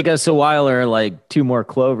going to take us a while, or like 2 more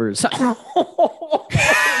clovers.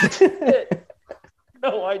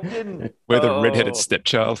 No, I didn't. We're the redheaded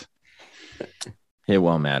stepchild. It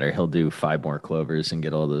won't matter. He'll do 5 more clovers and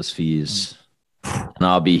get all those fees. And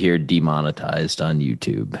I'll be here demonetized on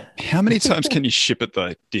YouTube. How many times can you ship it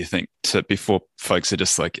though, do you think, before folks are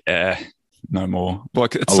just like, no more?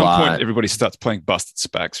 Like at some point, everybody starts playing busted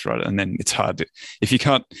SPACs, right? And then it's hard to, if you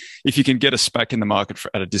can get a SPAC in the market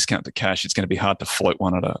at a discount to cash, it's going to be hard to float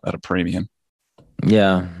one at a premium.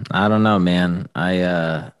 Yeah, I don't know, man.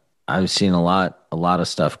 I've seen a lot of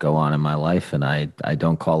stuff go on in my life, and I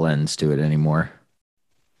don't call ends to it anymore.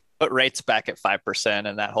 But rates back at 5%,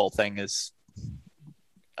 and that whole thing is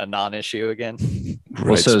a non-issue again.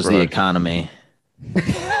 Well, so is the economy.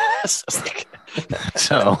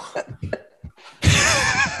 So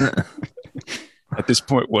at this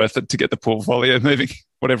point, worth it to get the portfolio moving,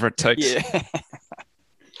 whatever it takes. Yeah.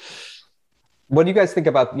 What do you guys think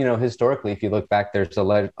about, historically, if you look back, there's a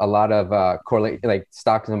lot of correlate, like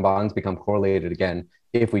stocks and bonds become correlated again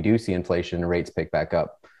if we do see inflation and rates pick back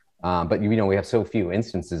up. But, we have so few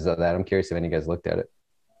instances of that. I'm curious if any of you guys looked at it.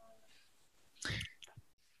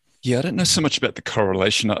 Yeah, I don't know so much about the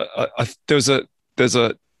correlation. There's a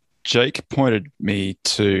Jake pointed me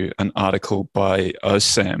to an article by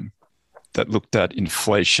OSAM that looked at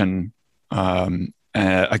inflation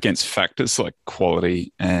against factors like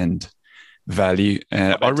quality and value.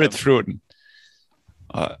 And I read through it. And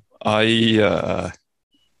I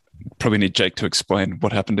probably need Jake to explain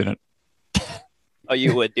what happened in it. Oh,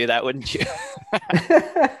 you would do that, wouldn't you?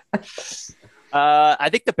 I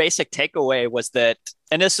think the basic takeaway was that,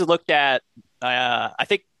 and this is looked at, I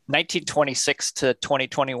think 1926 to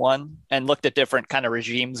 2021, and looked at different kind of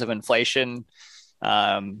regimes of inflation,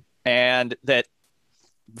 and that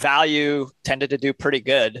value tended to do pretty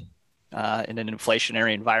good in an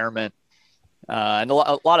inflationary environment. And a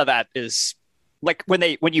lot of that is like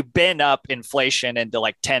when you bin up inflation into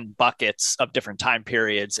like 10 buckets of different time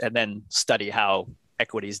periods and then study how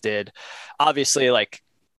equities did, obviously like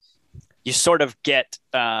you sort of get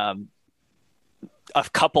a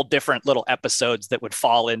couple different little episodes that would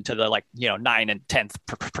fall into the 9 and 10th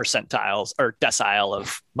percentiles or decile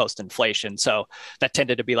of most inflation. So that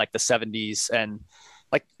tended to be like the 70s, and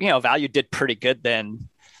value did pretty good then.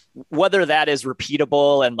 whether that is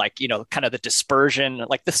repeatable and like, kind of the dispersion,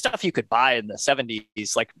 like the stuff you could buy in the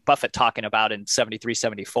 70s, like Buffett talking about in 73,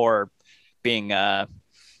 74 being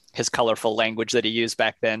his colorful language that he used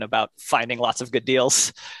back then about finding lots of good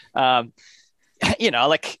deals.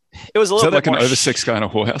 Like it was a little bit like more an oversex guy in a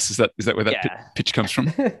whorehouse. Is that where that pitch comes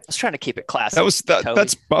from? I was trying to keep it classy.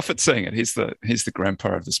 That's Buffett saying it. He's the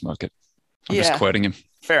grandpa of this market. I'm just quoting him.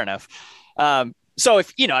 Fair enough. So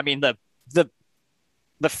if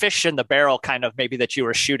the fish in the barrel kind of maybe that you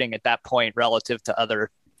were shooting at that point relative to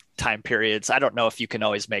other time periods, I don't know if you can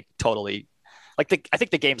always make totally like I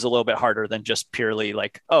think the game's a little bit harder than just purely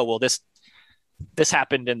like, oh, well, this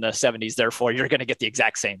happened in the 70s, therefore you're going to get the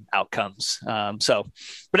exact same outcomes.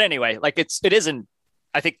 But anyway, like it isn't,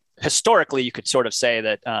 I think historically you could sort of say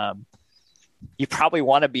that you probably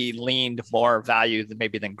want to be leaned more value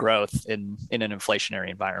than growth in an inflationary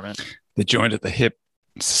environment. The joint at the hip,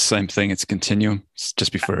 it's the same thing. It's a continuum. It's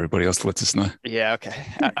just before everybody else lets us know. Yeah. Okay.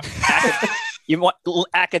 You want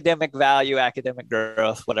academic value, academic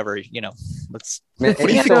growth, whatever, let's. What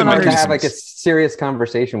do you think to have like a serious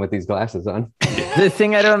conversation with these glasses on? The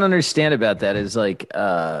thing I don't understand about that is like,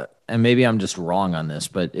 and maybe I'm just wrong on this,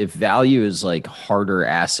 but if value is like harder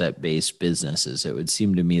asset-based businesses, it would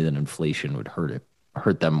seem to me that inflation would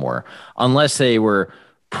hurt them more, unless they were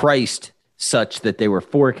priced such that they were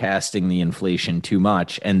forecasting the inflation too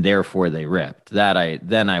much and therefore they ripped.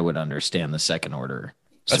 Then I would understand the second order.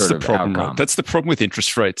 That's the problem, right? That's the problem with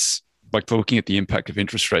interest rates, like looking at the impact of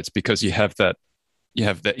interest rates, because you have the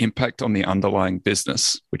impact on the underlying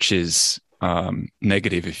business, which is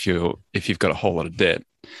negative if you've got a whole lot of debt.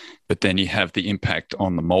 But then you have the impact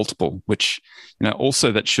on the multiple, which,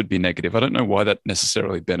 also that should be negative. I don't know why that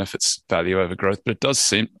necessarily benefits value over growth, but it does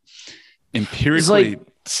seem empirically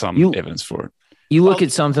some evidence for it. You look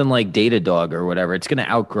at something like Datadog or whatever, it's going to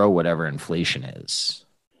outgrow whatever inflation is.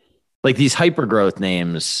 Like these hyper growth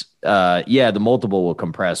names, the multiple will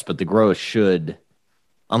compress, but the growth should,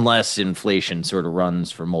 unless inflation sort of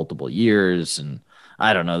runs for multiple years. And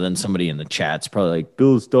I don't know, then somebody in the chat's probably like,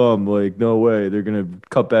 Bill's dumb. Like, no way. They're going to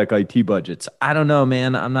cut back IT budgets. I don't know,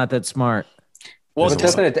 man. I'm not that smart. Well, it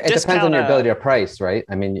depends on your ability to price, right?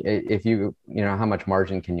 I mean, if how much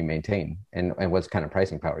margin can you maintain and what kind of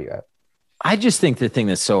pricing power you have? I just think the thing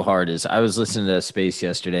that's so hard is I was listening to Space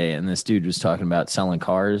yesterday and this dude was talking about selling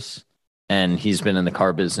cars. And he's been in the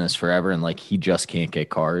car business forever and like he just can't get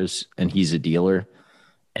cars and he's a dealer.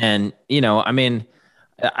 And,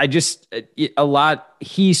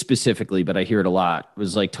 he specifically, but I hear it a lot,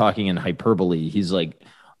 was like talking in hyperbole. He's like,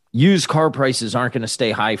 used car prices aren't going to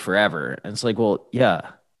stay high forever. And it's like, well,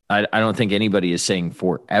 yeah, I don't think anybody is saying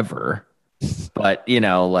forever, but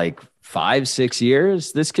like 5-6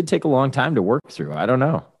 years, this could take a long time to work through. I don't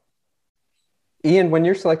know. Ian, when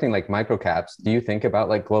you're selecting like micro caps, do you think about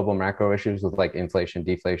like global macro issues with like inflation,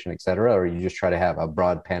 deflation, et cetera, or you just try to have a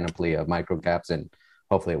broad panoply of micro caps and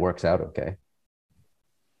hopefully it works out okay?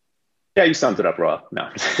 Yeah, you summed it up, Raw. No.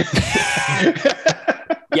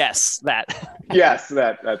 Yes, that. Yes,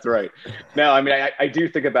 that's right. No, I mean, I do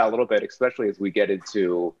think about a little bit, especially as we get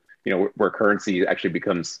into, where currency actually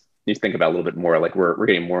becomes, you think about a little bit more, like we're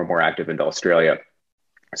getting more and more active into Australia.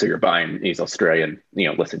 So you're buying these Australian,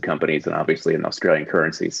 listed companies and obviously in Australian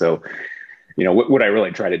currency. So, what I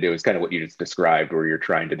really try to do is kind of what you just described, where you're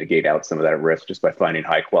trying to negate out some of that risk just by finding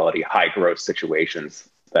high quality, high growth situations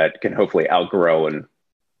that can hopefully outgrow and,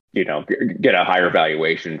 get a higher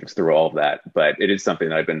valuation just through all of that. But it is something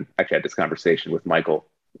that I've been actually had this conversation with Michael,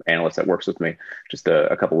 analyst that works with me, just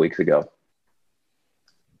a couple of weeks ago.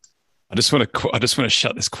 I just want to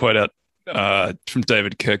shout this quote out from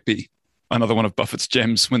David Kirkby. Another one of Buffett's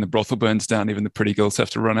gems: when the brothel burns down, even the pretty girls have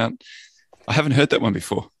to run out. I haven't heard that one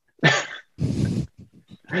before.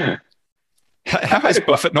 How has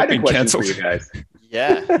Buffett not been cancelled? You guys.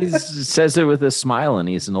 Yeah. He says it with a smile and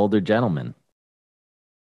he's an older gentleman.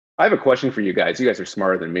 I have a question for you guys. You guys are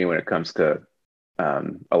smarter than me when it comes to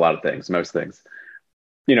a lot of things, most things.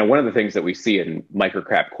 One of the things that we see in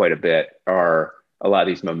microcap quite a bit are a lot of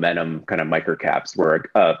these momentum kind of microcaps where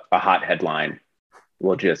a hot headline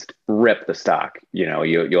will just rip the stock.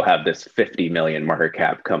 You'll have this 50 million market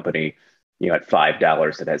cap company, at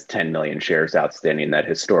 $5 that has 10 million shares outstanding that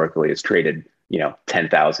historically has traded,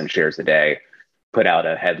 10,000 shares a day, put out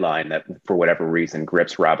a headline that for whatever reason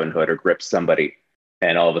grips Robinhood or grips somebody.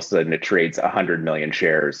 And all of a sudden it trades 100 million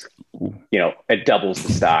shares, it doubles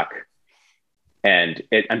the stock. And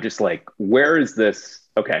I'm just like, where is this?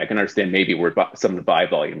 Okay, I can understand maybe where some of the buy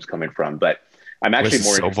volume's coming from, but I'm actually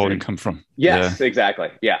more interested. Volume come from? Yes, yeah. Exactly.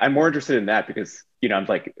 Yeah, I'm more interested in that because I'm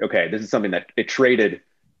like, okay, this is something that it traded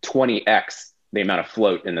 20x the amount of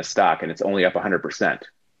float in the stock, and it's only up 100%.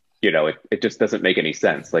 it just doesn't make any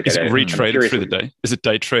sense. Like, is it retraded through the day? Is it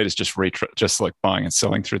day trade? Is just like buying and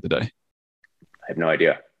selling through the day? I have no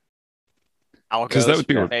idea. Because that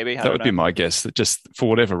would be my guess, that just for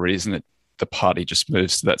whatever reason, the party just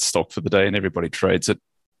moves to that stock for the day and everybody trades it.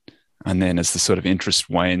 And then as the sort of interest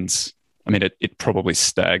wanes, I mean, it probably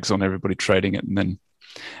stags on everybody trading it.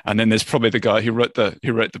 And then there's probably the guy who wrote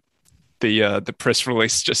the press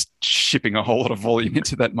release just shipping a whole lot of volume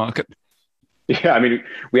into that market. Yeah, I mean,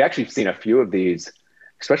 we actually seen a few of these,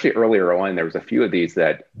 especially earlier on. There was a few of these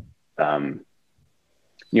that,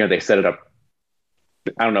 they set it up.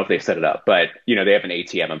 I don't know if they set it up, but they have an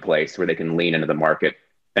ATM in place where they can lean into the market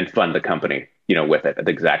and fund the company, with it at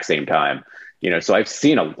the exact same time. So I've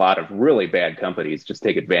seen a lot of really bad companies just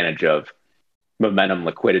take advantage of momentum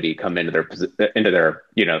liquidity come into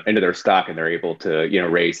their stock, and they're able to,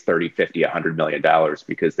 raise 30, 50, $100 million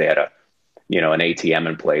because they had an ATM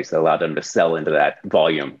in place that allowed them to sell into that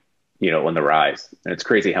volume, on the rise. And it's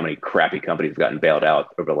crazy how many crappy companies have gotten bailed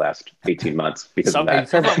out over the last 18 months because of that.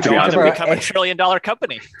 Some of them going to become a $1 trillion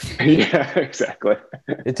company. Yeah, exactly.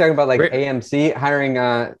 You're talking about like AMC hiring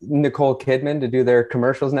Nicole Kidman to do their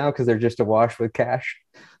commercials now because they're just awash with cash.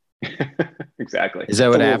 Exactly. Is that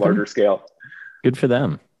what happened? Larger scale. Good for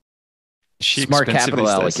them. Smart capital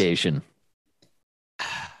allocation.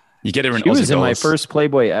 You get her in She Aussie was in my dollars. first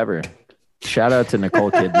Playboy ever. Shout out to Nicole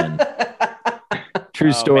Kidman.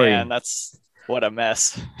 True story. Man, that's what a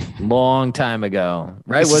mess. Long time ago,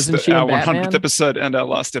 right? Wasn't she our in Batman? 100th episode and our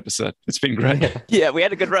last episode? It's been great. Yeah, we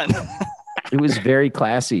had a good run. It was very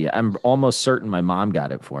classy. I'm almost certain my mom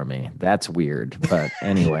got it for me. That's weird, but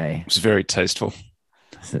anyway, It was very tasteful.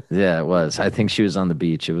 yeah, it was. I think she was on the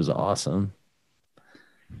beach. It was awesome.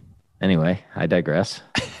 Anyway, I digress.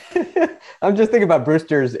 I'm just thinking about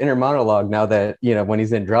Brewster's inner monologue now that, when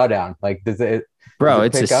he's in drawdown. Like, does it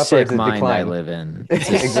it's pick a up or sick does it mind I decline? live in. It's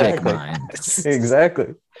a sick mind.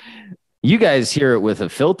 Exactly. You guys hear it with a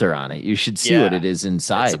filter on it. You should see what it is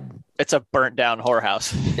inside. It's a burnt down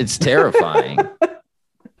whorehouse. It's terrifying.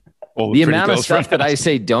 The amount of stuff that I say.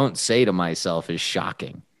 say don't say to myself is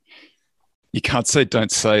shocking. You can't say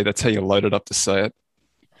don't say. That's how you load it up to say it.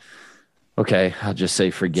 Okay, I'll just say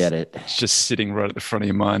forget it. It's just sitting right at the front of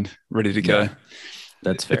your mind, ready to go.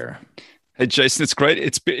 That's fair. Hey, Jason, it's great.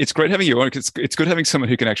 It's great having you on. It's good having someone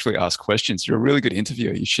who can actually ask questions. You're a really good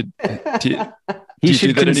interviewer. You should. He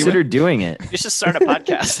should consider doing it. You should start a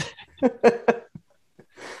podcast.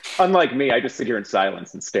 Unlike me, I just sit here in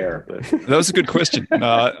silence and stare. But That was a good question.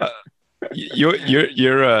 You're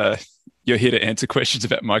here to answer questions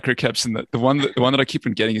about microcaps, and the one that I keep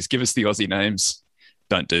on getting is give us the Aussie names.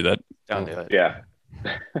 Don't do that. Don't do it. yeah,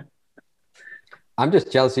 I'm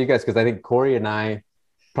just jealous of you guys because I think Corey and I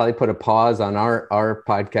probably put a pause on our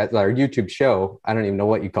podcast, our YouTube show. I don't even know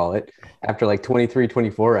what you call it, after like 23,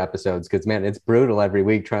 24 episodes. Because, man, it's brutal every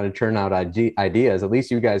week trying to churn out ideas. At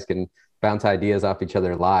least you guys can bounce ideas off each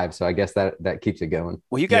other live. So I guess that keeps it going.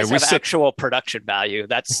 Well, you guys have actual production value.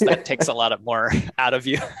 That takes a lot more out of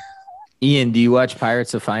you. Ian, do you watch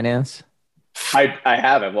Pirates of Finance? I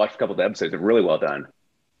have. I've watched a couple of episodes. They're really well done.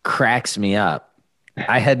 Cracks me up.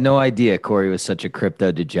 I had no idea Corey was such a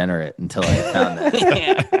crypto degenerate until I found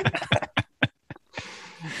that.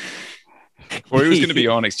 Or he was going to be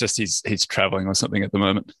on. It's just he's traveling or something at the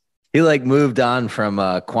moment. He moved on from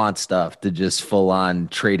quant stuff to just full on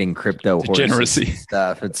trading crypto Degeneracy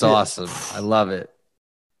stuff. It's awesome. I love it.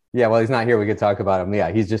 Yeah, well, he's not here. We could talk about him.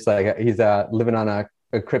 Yeah, he's just like he's living on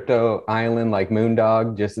a crypto island like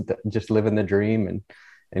Moondog, just living the dream and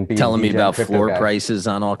telling me about floor prices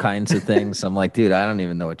on all kinds of things. I'm like, dude, I don't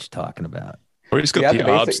even know what you're talking about. Or he's got the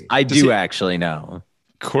ARBs. I do actually know.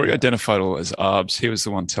 Corey identified all as ARBs. He was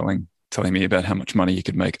the one telling me about how much money you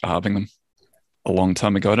could make ARBing them a long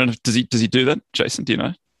time ago. I don't know. Does he do that, Jason? Do you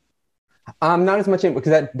know? Not as much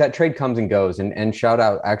because that trade comes and goes. And shout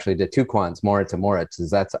out actually to two quants, Moritz and Moritz, is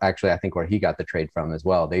that's actually I think where he got the trade from as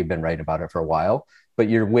well. They've been writing about it for a while. But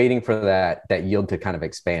you're waiting for that yield to kind of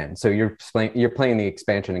expand. So you're playing the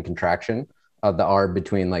expansion and contraction of the ARB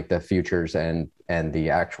between like the futures and the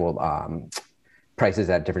actual prices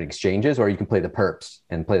at different exchanges, or you can play the perps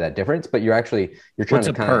and play that difference. But you're trying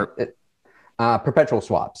to kind of perpetual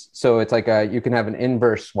swaps. So it's like you can have an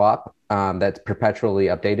inverse swap that's perpetually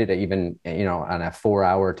updated at even on a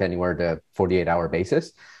 4-hour to anywhere to 48-hour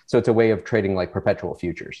basis. So it's a way of trading like perpetual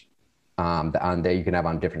futures that you can have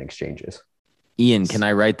on different exchanges. Ian, can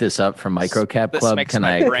I write this up from Microcap Club? Can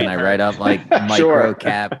I write up like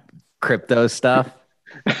microcap crypto stuff?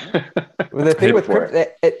 Well, the thing with crypto,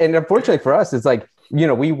 and unfortunately for us, it's like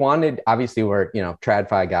we wanted, obviously we're,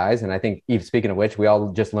 TradFi guys. And I think, even speaking of which, we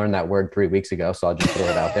all just learned that word 3 weeks ago. So I'll just throw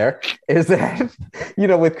it out there is that,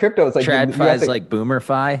 with crypto, it's like TradFi is like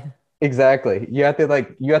BoomerFi. Exactly. You have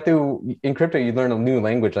to, in crypto, you learn a new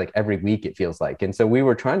language like every week, it feels like. And so we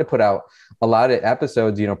were trying to put out a lot of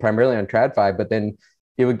episodes, primarily on TradFi, but then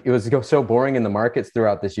it was so boring in the markets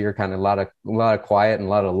throughout this year, kind of a lot of quiet and a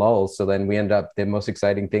lot of lulls. So then we end up, the most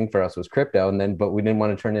exciting thing for us was crypto. But we didn't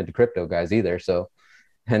want to turn into crypto guys either. So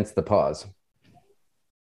hence the pause.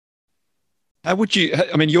 How would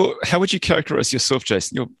you characterize yourself,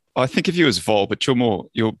 Jason? I think of you as vol, but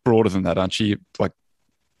you're broader than that, aren't you? Like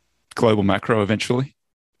global macro eventually.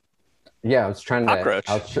 Yeah, I was trying cockroach.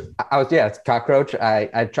 It's cockroach. I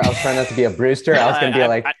was trying not to be a Brewster. I was going to be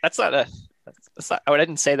like, that's not. I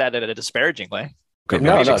didn't say that in a disparaging way.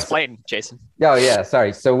 No, explain, Jason. Oh yeah,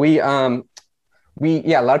 sorry. So we a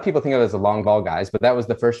lot of people think of it as a long vol guys, but that was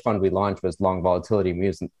the first fund we launched, was long volatility. We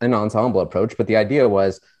used an ensemble approach, but the idea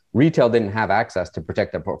was retail didn't have access to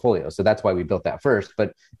protect their portfolio. So that's why we built that first.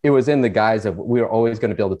 But it was in the guise of, we were always going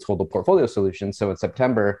to build a total portfolio solution. So in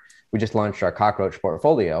September, we just launched our cockroach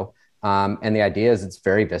portfolio. And the idea is, it's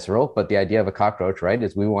very visceral, but the idea of a cockroach, right,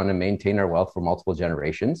 is we want to maintain our wealth for multiple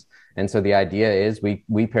generations. And so the idea is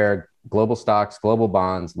we pair global stocks, global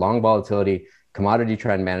bonds, long volatility, commodity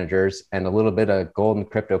trend managers, and a little bit of gold and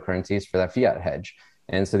cryptocurrencies for that fiat hedge.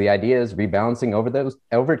 And so the idea is rebalancing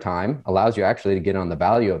over time allows you actually to get on the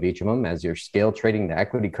value of each of them as you're scale trading the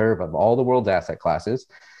equity curve of all the world's asset classes.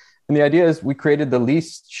 And the idea is we created the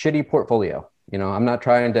least shitty portfolio. I'm not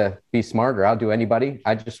trying to be smart or outdo anybody.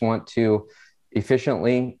 I just want to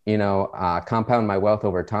efficiently, compound my wealth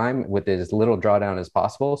over time with as little drawdown as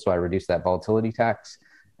possible. So I reduce that volatility tax.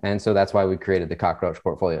 And so that's why we created the cockroach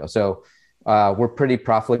portfolio. So we're pretty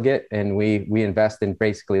profligate, and we invest in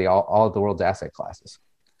basically all of the world's asset classes.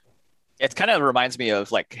 It kind of reminds me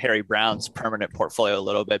of like Harry Brown's permanent portfolio a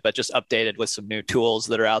little bit, but just updated with some new tools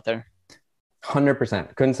that are out there.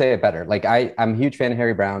 100%. Couldn't say it better. Like I'm a huge fan of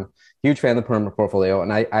Harry Brown, huge fan of the permanent portfolio.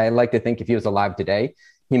 And I like to think if he was alive today,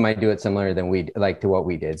 he might do it similar than to what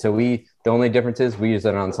we did. So the only difference is we use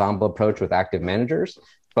an ensemble approach with active managers,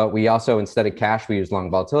 but we also, instead of cash, we use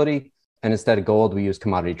long volatility. And instead of gold, we use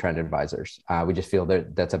commodity trend advisors. We just feel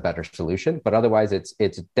that's a better solution. But otherwise, it's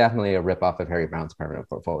definitely a ripoff of Harry Brown's permanent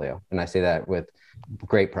portfolio. And I say that with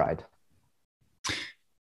great pride.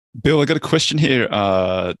 Bill, I got a question here.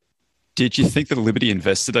 Did you think that Liberty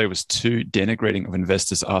Investor Day was too denigrating of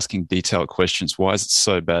investors asking detailed questions? Why is it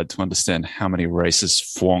so bad to understand how many races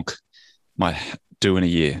Flonk might do in a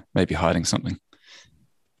year? Maybe hiding something.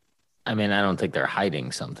 I mean, I don't think they're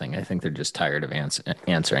hiding something. I think they're just tired of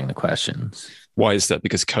answering the questions. Why is that?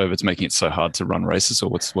 Because COVID's making it so hard to run races, or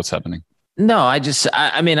what's happening? No, I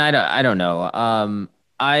don't know.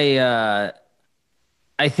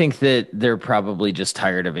 I think that they're probably just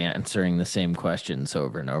tired of answering the same questions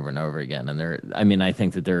over and over and over again. And I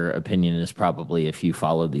think that their opinion is probably, if you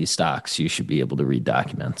follow these stocks, you should be able to read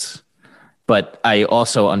documents. But I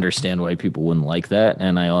also understand why people wouldn't like that.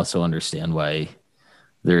 And I also understand why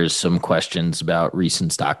there's some questions about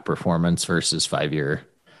recent stock performance versus 5-year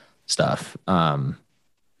stuff.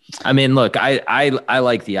 Look, I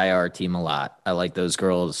like the IR team a lot. I like those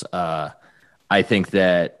girls. I think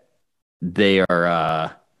that they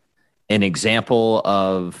are an example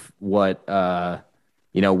of what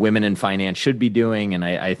women in finance should be doing, and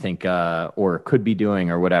I think or could be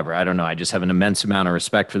doing, or whatever. I don't know. I just have an immense amount of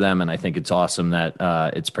respect for them, and I think it's awesome that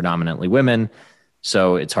it's predominantly women.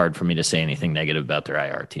 So it's hard for me to say anything negative about their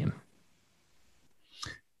IR team.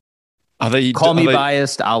 Call me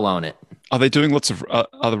biased. I'll own it. Are they doing lots of?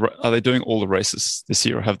 Are they doing all the races this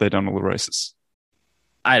year, or have they done all the races?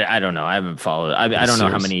 I don't know. I haven't followed. I don't know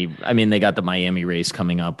how many. I mean, they got the Miami race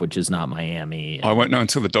coming up, which is not Miami. I won't know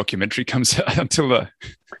until the documentary comes out.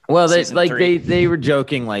 Well, they were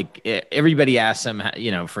joking. Like, everybody asked them,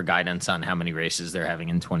 for guidance on how many races they're having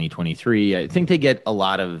in 2023. I think they get a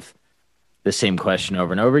lot of the same question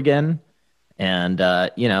over and over again. And,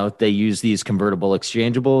 they use these convertible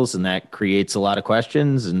exchangeables, and that creates a lot of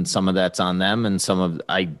questions, and some of that's on them. And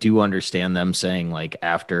I do understand them saying, like,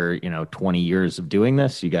 after, 20 years of doing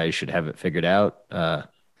this, you guys should have it figured out. The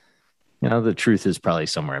truth is probably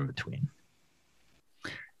somewhere in between.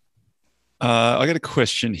 I got a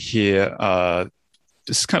question here.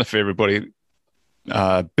 This is kind of for everybody.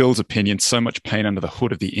 Bill's opinion, so much pain under the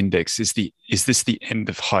hood of the index. Is this the end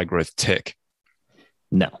of high growth tech?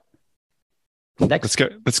 No. Let's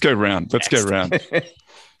go round.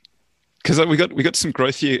 Because we got some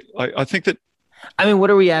growth here. I think that. What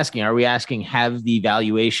are we asking? Are we asking, have the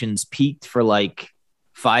valuations peaked for like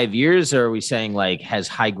 5 years, or are we saying, like, has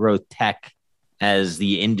high growth tech as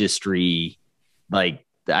the industry, like,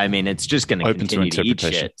 I mean, it's just going to continue to eat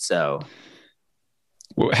shit. So,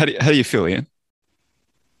 well, how do you feel, Ian?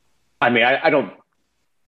 I mean,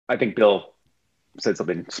 I think Bill said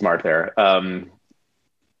something smart there.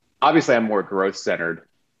 Obviously, I'm more growth centered.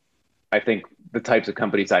 I think the types of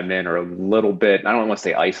companies I'm in are a little bit, I don't want to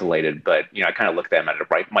say isolated, but, I kind of look at them at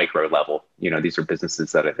a micro level. These are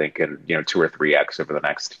businesses that I think can, 2 or 3x over the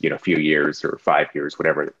next, few years or 5 years,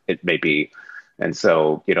 whatever it may be. And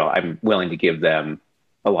so, I'm willing to give them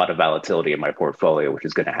a lot of volatility in my portfolio, which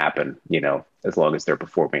is going to happen, as long as they're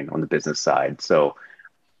performing on the business side. So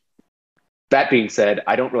that being said,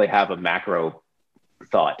 I don't really have a macro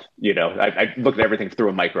thought, I look at everything through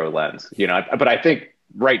a micro lens, but I think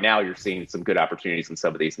right now you're seeing some good opportunities in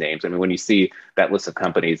some of these names. I mean, when you see that list of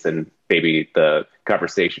companies, and maybe the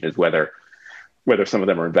conversation is whether some of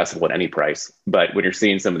them are investable at any price, but when you're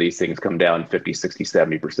seeing some of these things come down 50, 60,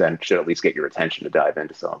 70%, should at least get your attention to dive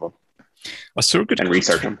into some of them. I saw a good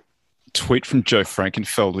research them. Tweet from Joe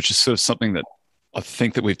Frankenfeld, which is sort of something that I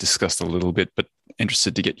think that we've discussed a little bit, but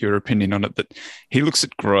interested to get your opinion on it. That he looks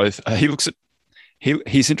at growth.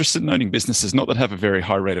 He's interested in owning businesses not that have a very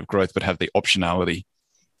high rate of growth, but have the optionality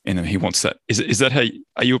in them. He wants that. Is that how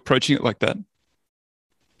are you approaching it like that?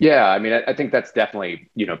 Yeah, I mean, I think that's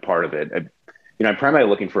definitely part of it. I'm primarily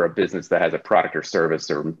looking for a business that has a product or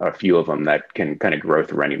service, or a few of them, that can kind of grow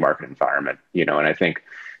through any market environment. And I think,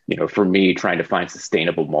 for me, trying to find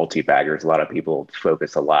sustainable multi-baggers, a lot of people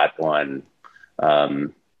focus a lot on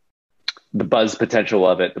the buzz potential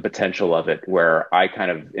of it, the potential of it, where I kind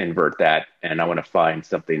of invert that, and I want to find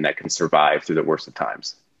something that can survive through the worst of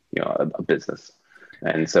times, a business.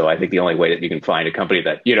 And so I think the only way that you can find a company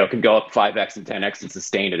that, can go up 5x and 10x and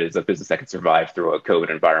sustain it is a business that can survive through a COVID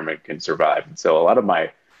environment, can survive. And so a lot of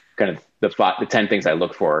my kind of the 10 things I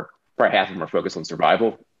look for, probably half of them are focused on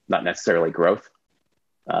survival, not necessarily growth.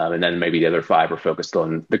 And then maybe the other 5 are focused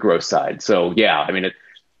on the growth side. So yeah, I mean,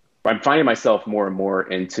 I'm finding myself more and more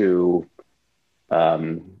into, I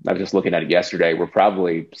was just looking at it yesterday, we're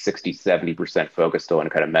probably 60, 70% focused on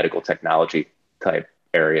kind of medical technology type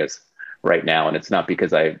areas right now. And it's not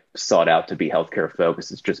because I sought out to be healthcare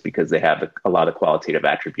focused. It's just because they have a lot of qualitative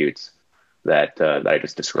attributes that I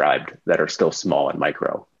just described that are still small and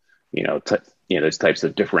micro, those types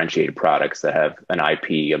of differentiated products that have an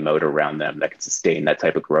IP, a moat around them that can sustain that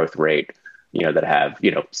type of growth rate, that have,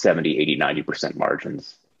 70, 80, 90%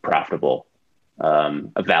 margins, profitable,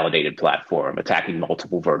 a validated platform, attacking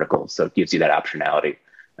multiple verticals. So it gives you that optionality.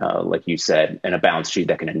 Like you said, and a balance sheet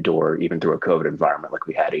that can endure even through a COVID environment like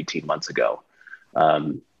we had 18 months ago.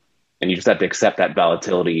 And you just have to accept that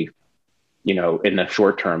volatility, in the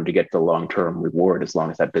short term to get the long-term reward, as long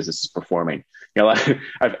as that business is performing.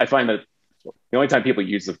 I find that the only time people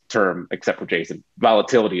use the term, except for Jason,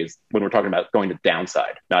 volatility, is when we're talking about going to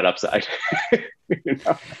downside, not upside.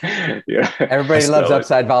 Yeah. Everybody loves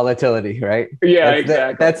upside volatility, right? Yeah,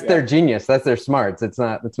 exactly. That's their genius. That's their smarts. It's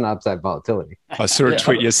not upside volatility. I saw a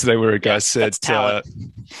tweet yesterday where a guy said,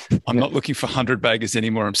 I'm not looking for 100 baggers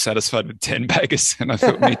anymore. I'm satisfied with 10 baggers. And I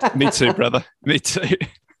thought, me too, brother. Me too.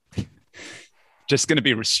 Just going to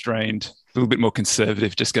be restrained, a little bit more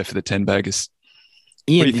conservative. Just go for the 10 baggers.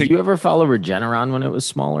 Ian, did you ever follow Regeneron when it was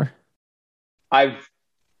smaller? I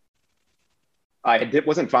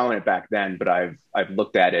wasn't following it back then, but I've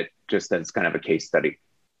looked at it just as kind of a case study.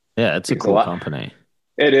 Yeah, it's a cool company.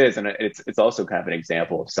 It is, and it's also kind of an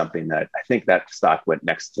example of something that I think that stock went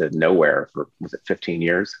next to nowhere for, was it 15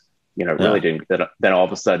 years? Really didn't. Then all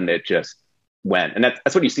of a sudden it just went, and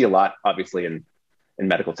that's what you see a lot, obviously, in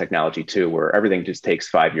medical technology too, where everything just takes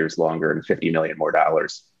 5 years longer and $50 million more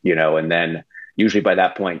dollars, and then usually by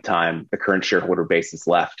that point in time, the current shareholder base is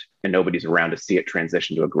left and nobody's around to see it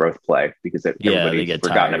transition to a growth play because everybody's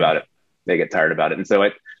forgotten about it. They get tired about it. And so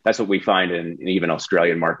that's what we find in even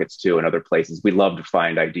Australian markets too, and other places. We love to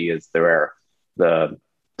find ideas where the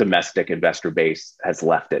domestic investor base has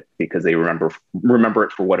left it because they remember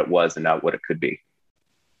it for what it was and not what it could be.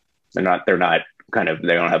 They don't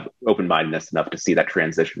have open-mindedness enough to see that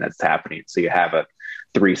transition that's happening. So you have a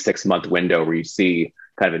 3-6 month window where you see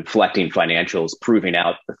kind of inflecting financials, proving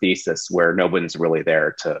out the thesis where no one's really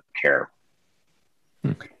there to care.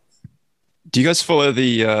 Do you guys follow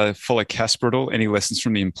Casper at all? Any lessons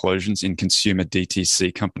from the implosions in consumer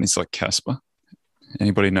DTC companies like Casper?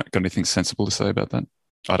 Anybody got anything sensible to say about that?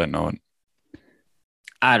 I don't know it.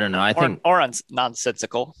 I don't know. I think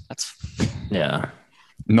nonsensical. That's yeah.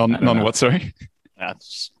 Non what? Sorry.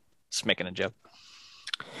 Just making a joke.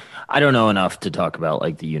 I don't know enough to talk about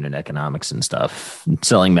like the unit economics and stuff.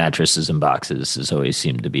 Selling mattresses and boxes has always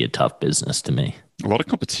seemed to be a tough business to me. A lot of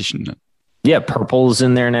competition. Yeah, purple's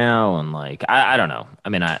in there now, and like I don't know. I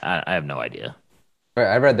mean, I have no idea.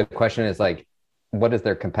 I read the question is like, what is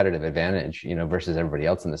their competitive advantage, versus everybody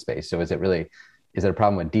else in the space? So is it a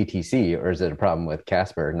problem with DTC, or is it a problem with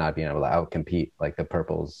Casper not being able to outcompete like the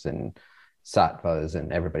purples and Sattvas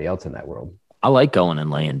and everybody else in that world? I like going and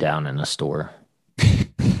laying down in a store.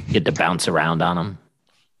 Get to bounce around on them.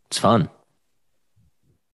 It's fun.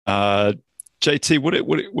 JT,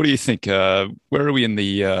 what do you think? Where are we in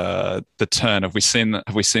the turn? Have we seen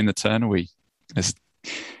the turn? Are we?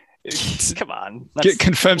 Come on,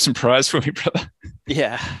 confirm some prize for me, brother.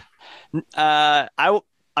 Yeah, I'm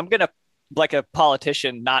gonna, like a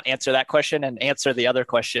politician, not answer that question and answer the other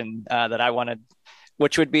question that I wanted,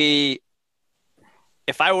 which would be,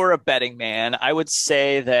 if I were a betting man, I would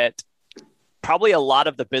say that probably a lot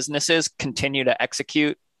of the businesses continue to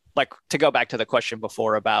execute. Like, to go back to the question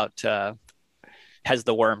before about has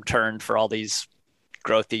the worm turned for all these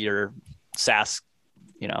growthy or SaaS,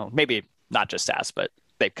 maybe not just SaaS, but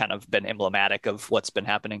they've kind of been emblematic of what's been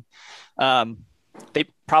happening. They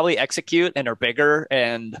probably execute and are bigger,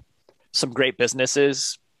 and some great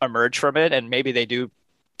businesses emerge from it. And maybe they do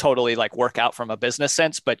totally like work out from a business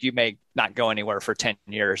sense, but you may not go anywhere for 10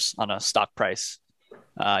 years on a stock price.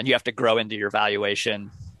 And you have to grow into your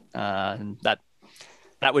valuation. And that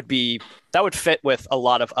would fit with a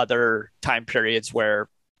lot of other time periods where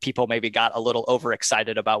people maybe got a little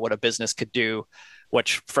overexcited about what a business could do,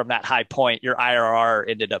 which from that high point, your IRR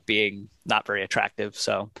ended up being not very attractive.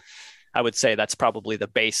 So I would say that's probably the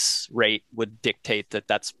base rate would dictate that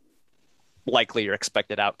that's likely your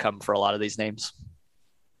expected outcome for a lot of these names.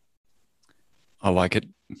 I like it.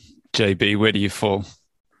 JB, where do you fall?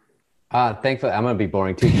 Thankfully, I'm going to be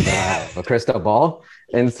boring too because I have a crystal ball.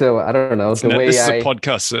 And so I don't know this is a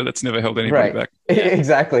podcast, sir. That's never held anybody back.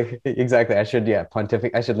 Exactly. I should,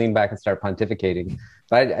 pontificate. I should lean back and start pontificating.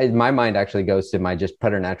 But my mind actually goes to my just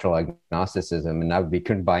preternatural agnosticism, and that would be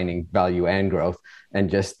combining value and growth and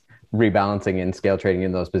just rebalancing and scale trading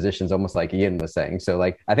in those positions, almost like Ian was saying. So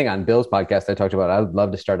like, I think on Bill's podcast, I talked about, I would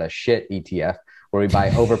love to start a shit ETF where we buy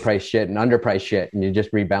overpriced shit and underpriced shit, and you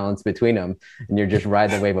just rebalance between them, and you're just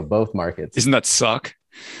ride the wave of both markets. Isn't that suck?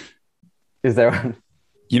 Is there one?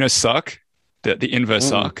 Suck? The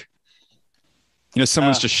inverse arc.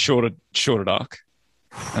 Someone's just shorted arc,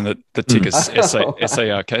 and the ticker's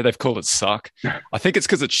SARK. They've called it suck. I think it's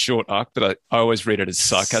because it's short arc, but I always read it as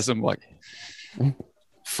sarcasm, like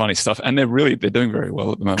funny stuff. And they're doing very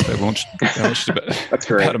well at the moment. They launched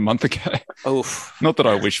about a month ago. Oh, not that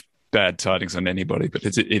I wish bad tidings on anybody, but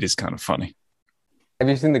it is kind of funny. Have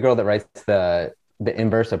you seen the girl that writes the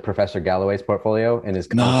inverse of Professor Galloway's portfolio and is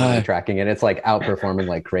constantly tracking it? It's like outperforming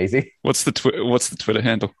like crazy. What's the Twitter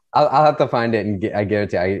handle? I'll have to find it and I give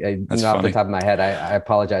it to you. Off the top of my head, I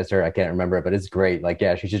apologize to her. I can't remember it, but it's great. Like,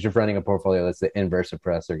 yeah, she's just running a portfolio that's the inverse of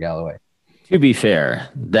Professor Galloway. To be fair,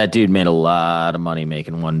 that dude made a lot of money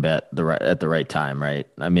making one bet at the right time, right?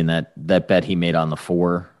 I mean, that bet he made on the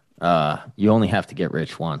 4, you only have to get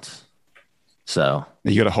rich once. So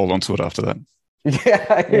you got to hold on to it after that.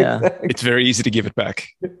 Yeah. Exactly. It's very easy to give it back.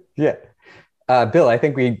 Yeah. Bill, I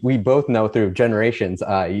think we both know through generations,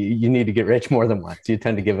 you need to get rich more than once. You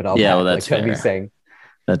tend to give it all back. Well, that's fair. Saying.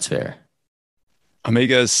 That's fair.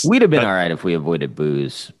 Amigos. We'd have been all right if we avoided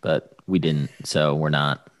booze, but we didn't. So we're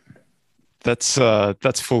not. That's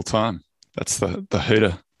full time. That's the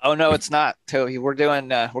hooter. Oh no, it's not. Toby, we're going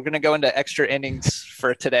to go into extra innings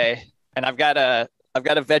for today, and I've got a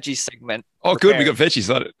veggie segment. Oh, prepared. Good. We got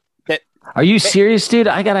veggies. Are you serious, dude?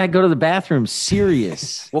 I gotta go to the bathroom.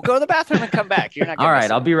 Serious. We'll go to the bathroom and come back. You're not. All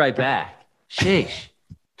right, I'll be right back. Sheesh.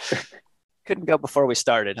 Couldn't go before we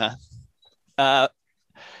started, huh?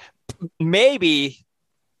 Maybe.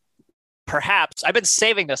 Perhaps I've been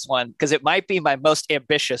saving this one because it might be my most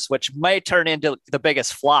ambitious, which might turn into the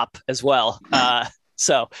biggest flop as well.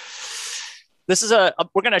 So this is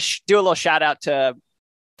we're going to do a little shout out to a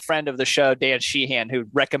friend of the show, Dan Sheehan, who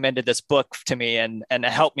recommended this book to me and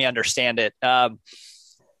helped me understand it.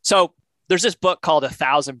 So there's this book called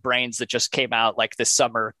 1,000 Brains that just came out like this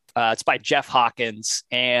summer. It's by Jeff Hawkins.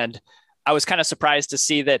 And I was kind of surprised to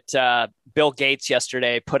see that Bill Gates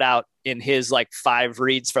yesterday put out in his like 5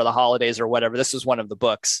 reads for the holidays or whatever. This was one of the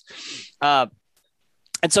books. And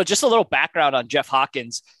so just a little background on Jeff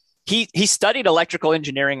Hawkins. He studied electrical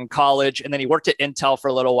engineering in college, and then he worked at Intel for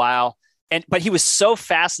a little while. But he was so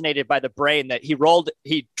fascinated by the brain that he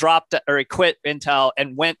quit Intel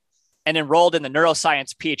and went and enrolled in the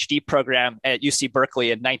neuroscience PhD program at UC Berkeley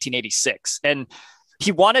in 1986. And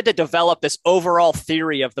he wanted to develop this overall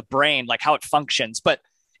theory of the brain, like how it functions, but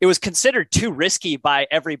it was considered too risky by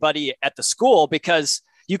everybody at the school because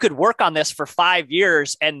you could work on this for 5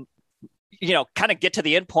 years and kind of get to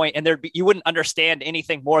the end point and you wouldn't understand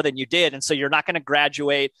anything more than you did. And so you're not going to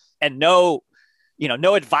graduate, and no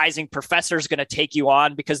advising professor is going to take you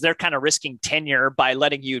on because they're kind of risking tenure by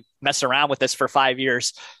letting you mess around with this for 5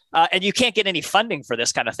 years. And you can't get any funding for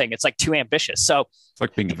this kind of thing. It's like too ambitious. So it's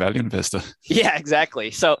like being a value investor. Yeah,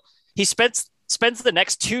 exactly. So he spends the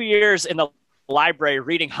next 2 years in the library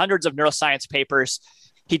reading hundreds of neuroscience papers.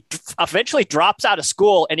 He eventually drops out of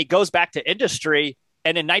school and he goes back to industry.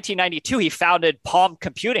 And in 1992, he founded Palm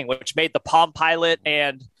Computing, which made the Palm Pilot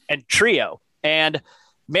and Trio, and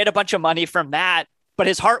made a bunch of money from that. But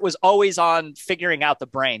his heart was always on figuring out the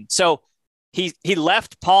brain. So he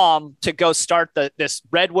left Palm to go start this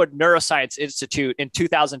Redwood Neuroscience Institute in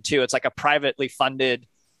 2002. It's like a privately funded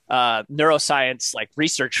neuroscience like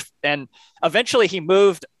research, and eventually he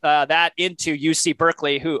moved that into UC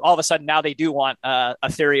Berkeley, who all of a sudden now they do want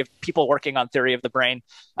a theory of people working on theory of the brain,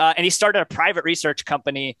 and he started a private research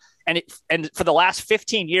company, and for the last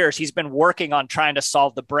 15 years he's been working on trying to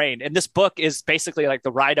solve the brain. And this book is basically like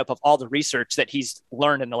the write-up of all the research that he's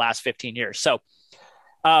learned in the last 15 years. So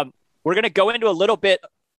we're going to go into a little bit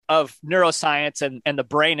of neuroscience and the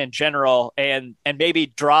brain in general, and maybe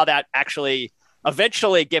draw that actually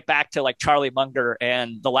eventually get back to like Charlie Munger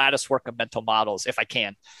and the lattice work of mental models if I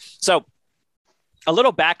can. So a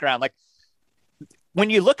little background, like when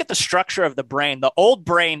you look at the structure of the brain, the old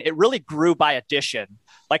brain, it really grew by addition.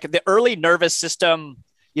 Like the early nervous system,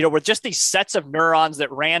 were just these sets of neurons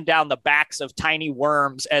that ran down the backs of tiny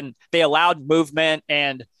worms, and they allowed movement,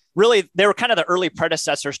 and really they were kind of the early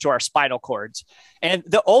predecessors to our spinal cords. And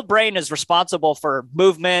the old brain is responsible for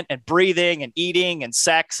movement and breathing and eating and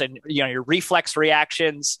sex and your reflex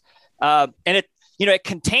reactions, and it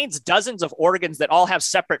contains dozens of organs that all have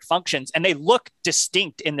separate functions, and they look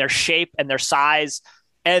distinct in their shape and their size,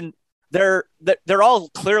 and they're all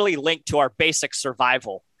clearly linked to our basic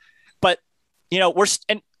survival. But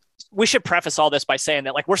we should preface all this by saying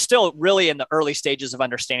that like we're still really in the early stages of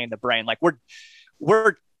understanding the brain. Like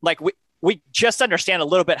we just understand a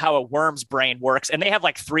little bit how a worm's brain works, and they have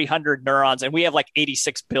like 300 neurons and we have like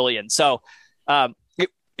 86 billion. So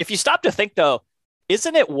if you stop to think though,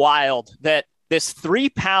 isn't it wild that this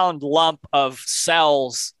 3-pound lump of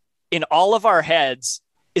cells in all of our heads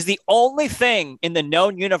is the only thing in the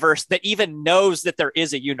known universe that even knows that there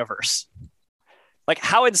is a universe? Like,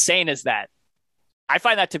 how insane is that? I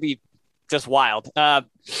find that to be just wild.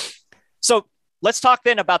 So let's talk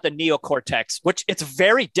then about the neocortex, which it's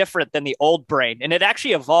very different than the old brain, and it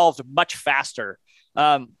actually evolved much faster.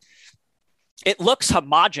 It looks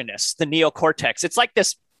homogeneous, the neocortex. It's like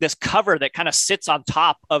this cover that kind of sits on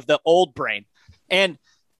top of the old brain. And,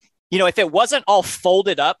 if it wasn't all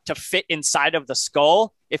folded up to fit inside of the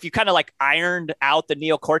skull, if you kind of like ironed out the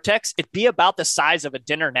neocortex, it'd be about the size of a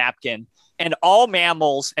dinner napkin. And all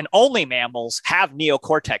mammals and only mammals have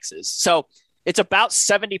neocortexes. So it's about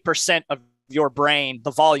 70% of your brain, the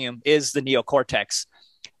volume is the neocortex.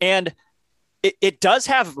 And it does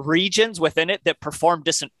have regions within it that perform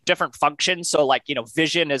different functions. So like,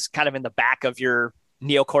 vision is kind of in the back of your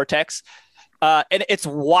neocortex. And it's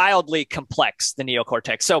wildly complex, the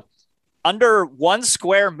neocortex. So under 1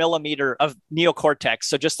 square millimeter of neocortex,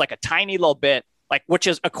 so just like a tiny little bit, like which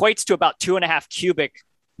equates to about 2.5 cubic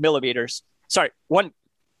millimeters. Sorry, one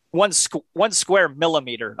square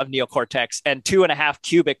millimeter of neocortex and 2.5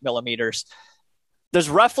 cubic millimeters. There's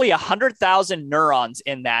roughly 100,000 neurons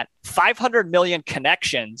in that, 500 million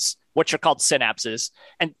connections, which are called synapses.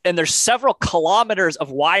 And there's several kilometers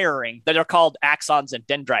of wiring that are called axons and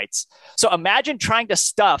dendrites. So imagine trying to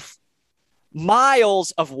stuff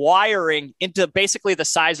miles of wiring into basically the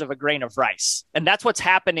size of a grain of rice. And that's what's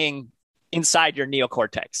happening inside your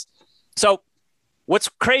neocortex. So what's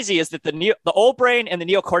crazy is that the old brain and the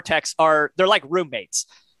neocortex they're like roommates.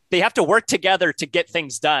 They have to work together to get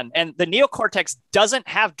things done. And the neocortex doesn't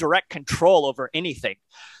have direct control over anything.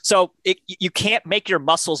 So you can't make your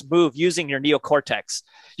muscles move using your neocortex.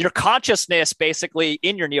 Your consciousness basically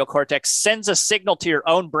in your neocortex sends a signal to your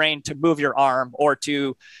own brain to move your arm or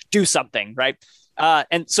to do something, right?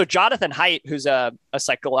 And so Jonathan Haidt, who's a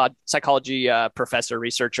psychology professor,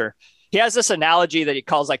 researcher, he has this analogy that he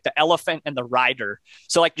calls like the elephant and the rider.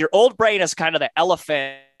 So like your old brain is kind of the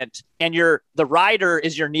elephant and the rider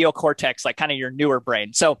is your neocortex, like kind of your newer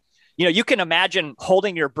brain. So, you can imagine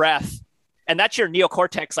holding your breath and that's your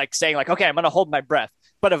neocortex, like saying like, okay, I'm going to hold my breath.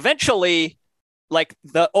 But eventually like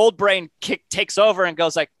the old brain takes over and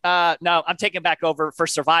goes like, no, I'm taking back over for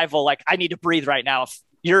survival. Like I need to breathe right now. If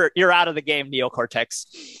you're out of the game, neocortex.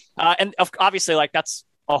 And obviously like that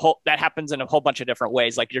happens in a whole bunch of different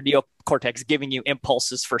ways, like your neocortex giving you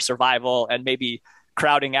impulses for survival and maybe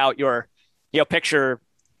crowding out your, picture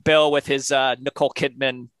Bill with his Nicole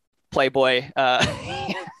Kidman Playboy.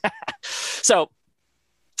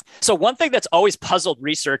 So one thing that's always puzzled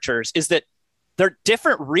researchers is that there are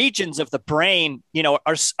different regions of the brain,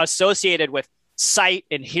 are associated with sight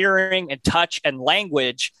and hearing and touch and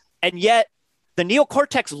language. And yet the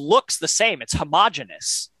neocortex looks the same. It's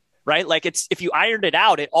homogeneous, right? Like if you ironed it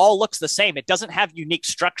out, it all looks the same. It doesn't have unique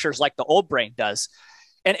structures like the old brain does.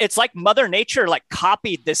 And it's like Mother Nature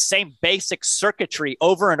copied this same basic circuitry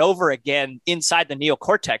over and over again inside the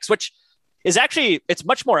neocortex, which is actually, it's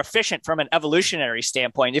much more efficient from an evolutionary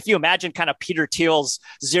standpoint. If you imagine kind of Peter Thiel's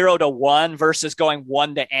 0 to 1 versus going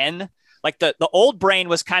 1 to n, like the old brain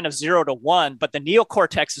was kind of 0 to 1, but the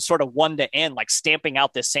neocortex is sort of 1 to n, like stamping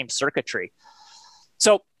out this same circuitry.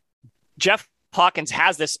 So Jeff Hawkins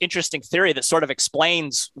has this interesting theory that sort of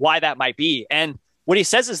explains why that might be. And what he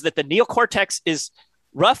says is that the neocortex is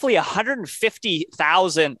roughly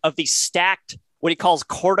 150,000 of these stacked, what he calls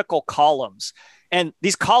cortical columns. And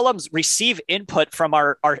these columns receive input from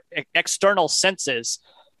our external senses.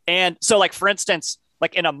 And so like, for instance,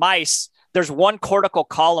 like in a mice, there's one cortical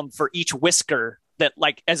column for each whisker that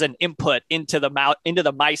like as an input into the mouse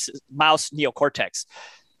neocortex.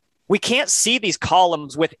 We can't see these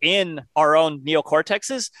columns within our own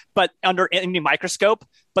neocortexes, but under any microscope,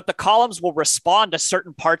 but the columns will respond to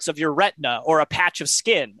certain parts of your retina or a patch of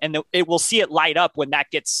skin, and it will see it light up when that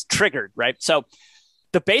gets triggered, right? So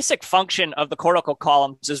the basic function of the cortical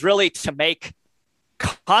columns is really to make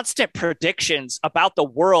constant predictions about the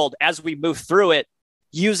world as we move through it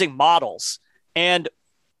using models. And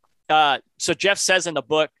so Jeff says in the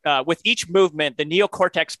book, with each movement, the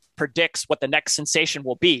neocortex predicts what the next sensation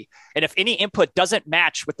will be. And if any input doesn't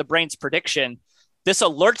match with the brain's prediction, this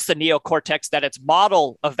alerts the neocortex that its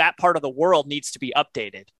model of that part of the world needs to be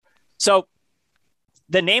updated. So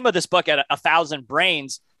the name of this book, At 1,000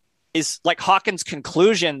 Brains, is like Hawkins'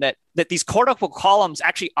 conclusion that these cortical columns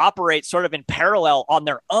actually operate sort of in parallel on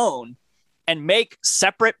their own and make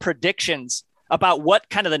separate predictions about what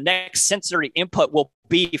kind of the next sensory input will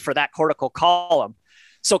be for that cortical column.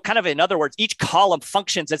 So kind of in other words, each column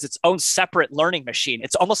functions as its own separate learning machine.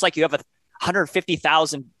 It's almost like you have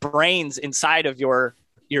 150,000 brains inside of your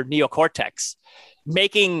neocortex,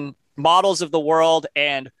 making models of the world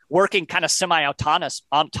and working kind of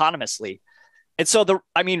autonomously. And so the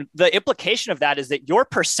implication of that is that your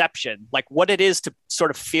perception, like what it is to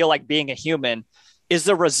sort of feel like being a human, is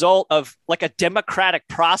the result of like a democratic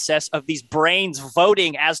process of these brains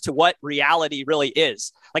voting as to what reality really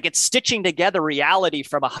is. Like it's stitching together reality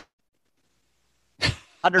from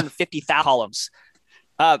 150,000 columns.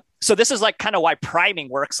 So this is like kind of why priming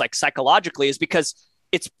works like psychologically, is because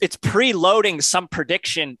it's preloading some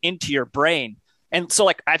prediction into your brain. And so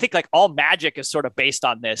like, I think like all magic is sort of based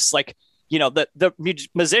on this. Like, the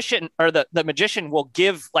musician or the magician will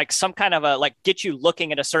give like some kind of get you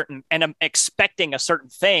looking at a certain and I'm expecting a certain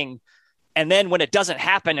thing. And then when it doesn't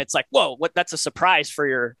happen, it's like, whoa, that's a surprise for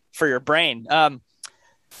your brain. And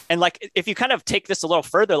like, if you kind of take this a little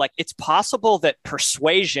further, like it's possible that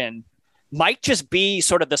persuasion might just be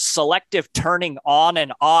sort of the selective turning on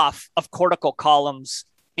and off of cortical columns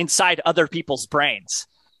inside other people's brains.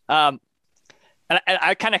 And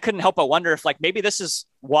I kind of couldn't help but wonder if like maybe this is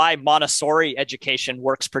why Montessori education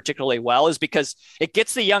works particularly well, is because it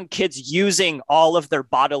gets the young kids using all of their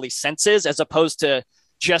bodily senses as opposed to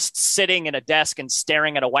just sitting in a desk and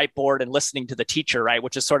staring at a whiteboard and listening to the teacher, right?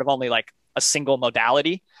 Which is sort of only like a single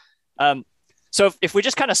modality. So if we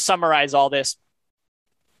just kind of summarize all this,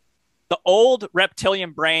 the old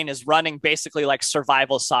reptilian brain is running basically like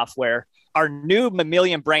survival software. Our new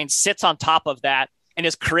mammalian brain sits on top of that and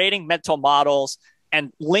is creating mental models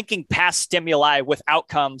and linking past stimuli with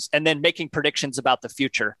outcomes and then making predictions about the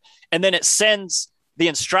future. And then it sends the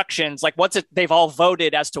instructions, like once they've all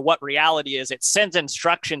voted as to what reality is, it sends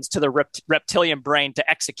instructions to the reptilian brain to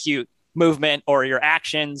execute movement or your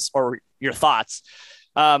actions or your thoughts.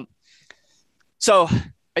 So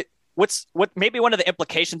what maybe one of the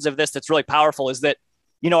implications of this that's really powerful is that,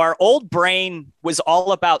 our old brain was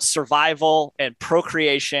all about survival and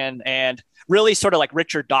procreation and really sort of like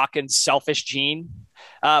Richard Dawkins' selfish gene.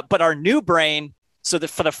 But our new brain, so that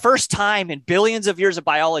for the first time in billions of years of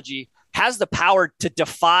biology, has the power to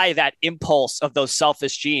defy that impulse of those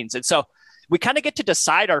selfish genes. And so we kind of get to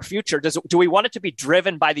decide our future. Do we want it to be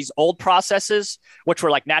driven by these old processes, which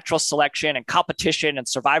were like natural selection and competition and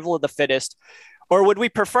survival of the fittest? Or would we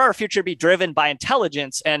prefer our future to be driven by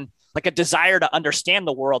intelligence and like a desire to understand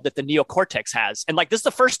the world that the neocortex has? And like, this is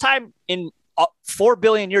the first time in 4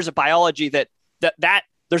 billion years of biology that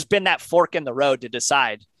there's been that fork in the road to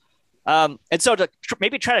decide. And so to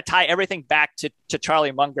maybe try to tie everything back to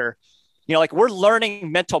Charlie Munger, like we're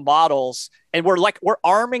learning mental models, and we're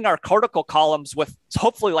arming our cortical columns with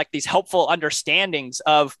hopefully like these helpful understandings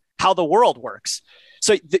of how the world works.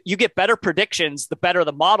 So you get better predictions, the better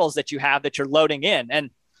the models that you have that you're loading in, and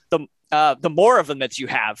the more of them that you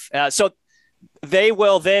have. So they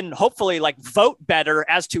will then hopefully like vote better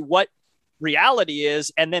as to what reality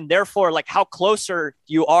is, and then therefore like how closer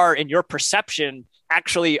you are in your perception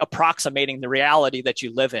actually approximating the reality that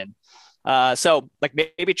you live in. So like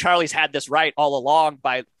maybe Charlie's had this right all along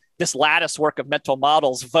by this lattice work of mental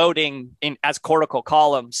models voting in as cortical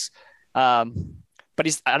columns.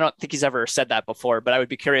 But I don't think he's ever said that before, but I would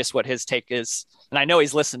be curious what his take is. And I know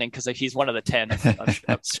he's listening because he's one of the 10,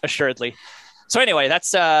 assuredly. So anyway,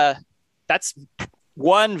 that's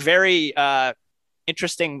one very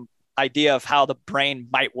interesting idea of how the brain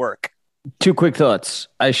might work. 2 quick thoughts.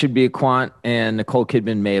 I should be a quant, and Nicole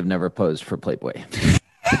Kidman may have never posed for Playboy.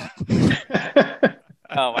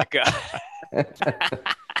 Oh my God.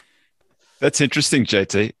 That's interesting,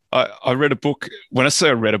 JT. I read a book. When I say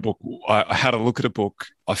I read a book, I had a look at a book.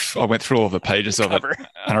 I went through all the pages of it,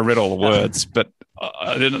 and I read all the words, but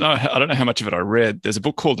I don't know how much of it I read. There's a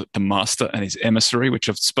book called The Master and His Emissary, which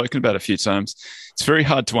I've spoken about a few times. It's very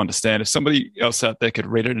hard to understand. If somebody else out there could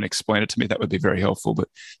read it and explain it to me, that would be very helpful. But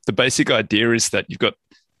the basic idea is that you've got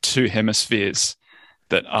 2 hemispheres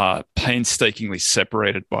that are painstakingly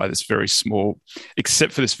separated by this very small,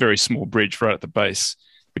 except for this very small bridge right at the base,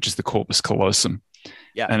 which is the corpus callosum.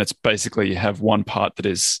 Yeah. And it's basically you have one part that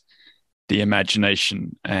is the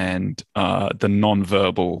imagination and the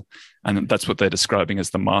non-verbal, and that's what they're describing as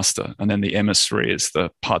the master. And then the emissary is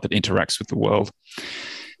the part that interacts with the world.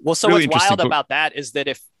 Well, so really what's wild about that is that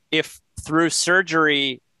if through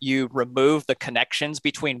surgery you remove the connections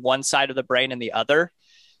between one side of the brain and the other,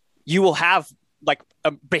 you will have like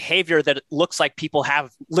a behavior that looks like people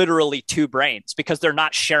have literally 2 brains because they're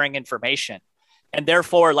not sharing information. And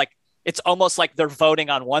therefore, like, it's almost like they're voting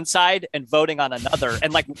on one side and voting on another.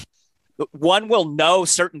 And like one will know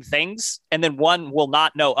certain things and then one will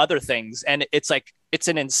not know other things. And it's like, it's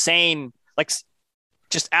an insane, like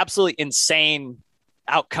just absolutely insane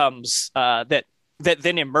outcomes that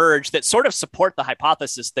then emerge that sort of support the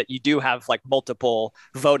hypothesis that you do have like multiple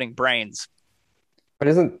voting brains. But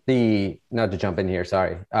not to jump in here,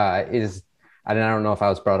 sorry, I don't know if I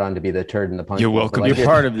was brought on to be the turd in the punch. You're welcome. You're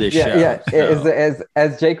part of this show. Yeah. So.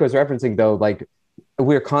 As Jake was referencing, though, like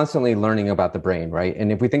we're constantly learning about the brain, right?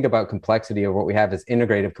 And if we think about complexity, or what we have is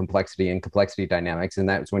integrative complexity and complexity dynamics, and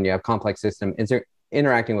that's when you have complex system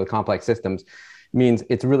interacting with complex systems, means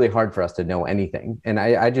it's really hard for us to know anything. And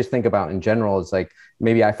I just think about in general, it's like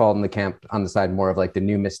maybe I fall in the camp on the side more of like the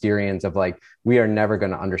new Mysterians of like, we are never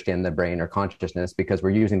going to understand the brain or consciousness because we're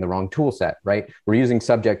using the wrong tool set, right? We're using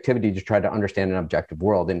subjectivity to try to understand an objective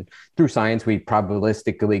world. And through science, we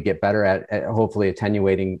probabilistically get better at hopefully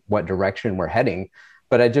attenuating what direction we're heading.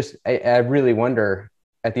 But I really wonder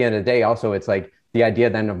at the end of the day, also, it's like the idea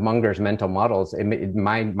then of Munger's mental models,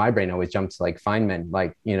 my brain always jumps to like Feynman,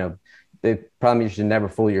 like, the problem is you should never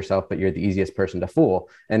fool yourself, but you're the easiest person to fool.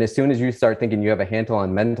 And as soon as you start thinking you have a handle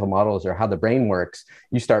on mental models or how the brain works,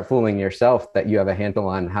 you start fooling yourself that you have a handle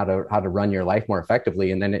on how to run your life more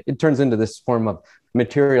effectively. And then it turns into this form of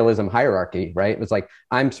materialism hierarchy, right? It's like,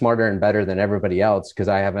 I'm smarter and better than everybody else because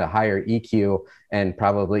I have a higher EQ and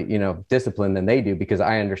probably, discipline than they do because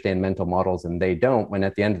I understand mental models and they don't. When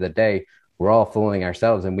at the end of the day, we're all fooling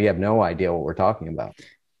ourselves and we have no idea what we're talking about.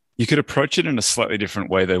 You could approach it in a slightly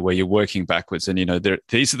different way, though, where you're working backwards. And,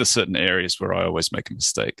 these are the certain areas where I always make a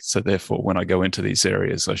mistake. So therefore, when I go into these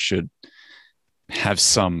areas, I should have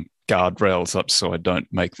some guardrails up so I don't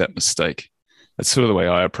make that mistake. That's sort of the way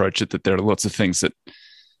I approach it, that there are lots of things that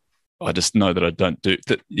I just know that I don't do,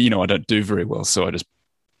 I don't do very well. So I just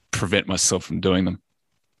prevent myself from doing them.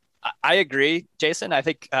 I agree, Jason. I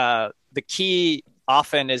think the key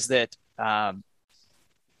often is that,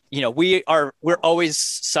 we're always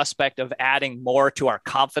suspect of adding more to our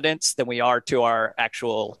confidence than we are to our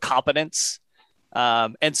actual competence.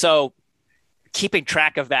 And so keeping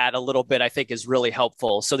track of that a little bit, I think, is really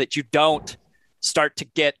helpful so that you don't start to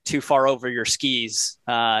get too far over your skis.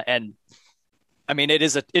 And I mean, it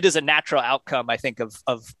is a natural outcome, I think,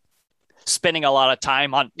 of spending a lot of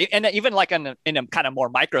time on, and even like in a kind of more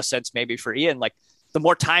micro sense, maybe for Ian, like the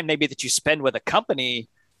more time maybe that you spend with a company,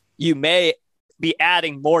 you may be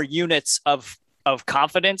adding more units of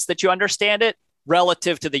confidence that you understand it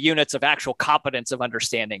relative to the units of actual competence of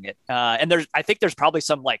understanding it. And I think there's probably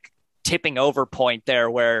some like tipping over point there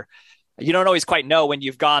where you don't always quite know when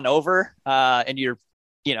you've gone over and you're,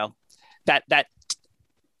 that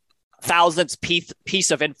thousandths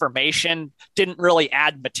piece of information didn't really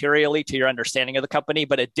add materially to your understanding of the company,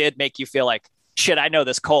 but it did make you feel like, shit, I know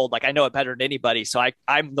this cold. Like I know it better than anybody. So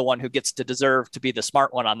I'm the one who gets to deserve to be the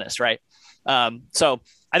smart one on this. Right. So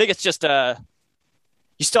I think it's just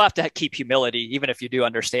you still have to keep humility, even if you do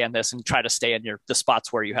understand this, and try to stay in the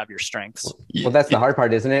spots where you have your strengths. Well, that's the hard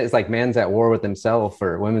part, isn't it? It's like man's at war with himself,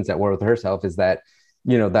 or women's at war with herself. Is that,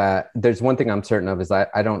 that there's one thing I'm certain of is that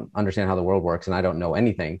I don't understand how the world works and I don't know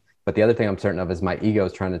anything. But the other thing I'm certain of is my ego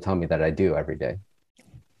is trying to tell me that I do every day.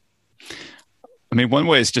 I mean, one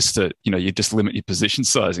way is just to, you just limit your position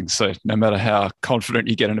sizing. So no matter how confident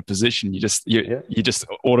you get in a position, you're just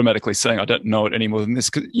automatically saying, I don't know it any more than this.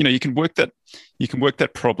 'Cause, you can work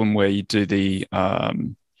that problem where you do the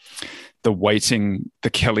weighting, the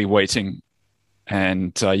Kelly weighting,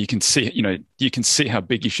 and you can see how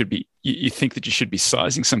big you should be. You think that you should be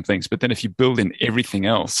sizing some things, but then if you build in everything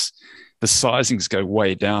else, the sizings go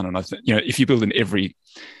way down. And I think, if you build in every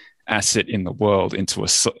asset in the world into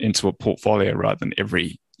a portfolio rather than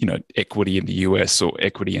every equity in the US or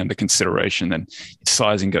equity under consideration, then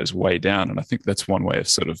sizing goes way down. And I think that's one way of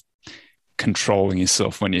sort of controlling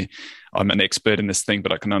yourself when I'm an expert in this thing,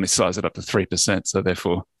 but I can only size it up to 3%. So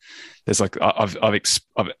therefore there's like, I've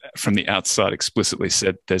from the outside explicitly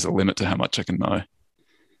said there's a limit to how much I can know.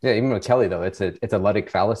 Yeah, even with Kelly though, it's a Luddic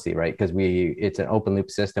fallacy, right? Because it's an open loop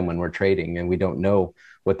system when we're trading, and we don't know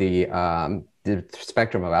what the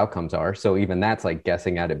spectrum of outcomes are. So even that's like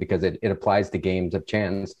guessing at it, because it applies to games of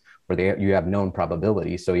chance where you have known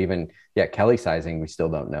probability. So even Kelly sizing, we still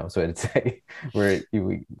don't know. So it's like I'm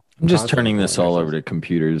just turning this all over to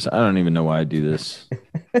computers. I don't even know why I do this.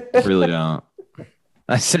 I really don't.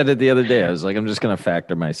 I said it the other day. I was like, I'm just going to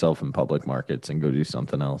factor myself in public markets and go do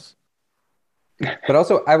something else. But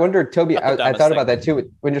also, I wonder, Toby, I thought about that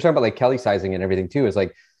too. When you're talking about like Kelly sizing and everything too, is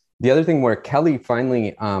like the other thing where Kelly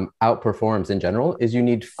finally outperforms in general is you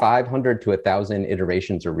need 500 to 1,000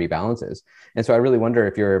 iterations or rebalances. And so I really wonder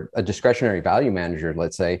if you're a discretionary value manager,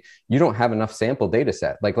 let's say, you don't have enough sample data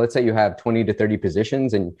set. Like, let's say you have 20 to 30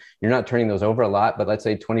 positions and you're not turning those over a lot, but let's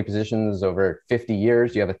say 20 positions over 50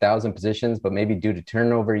 years, you have 1,000 positions, but maybe due to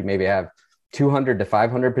turnover, you maybe have 200 to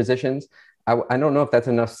 500 positions. I don't know if that's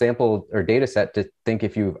enough sample or data set to think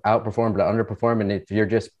if you've outperformed or underperformed, and if you're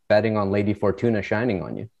just betting on Lady Fortuna shining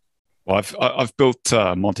on you. Well, I've built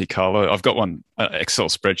Monte Carlo. I've got one Excel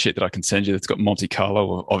spreadsheet that I can send you that's got Monte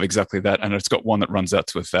Carlo of exactly that, and it's got one that runs out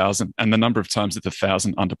to 1,000. And the number of times that the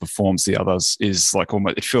 1,000 underperforms the others is like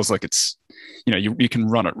almost. It feels like it's, you can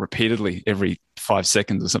run it repeatedly every 5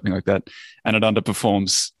 seconds or something like that, and it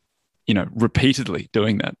underperforms, repeatedly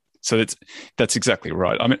doing that. So that's exactly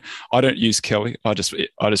right. I mean, I don't use Kelly. I just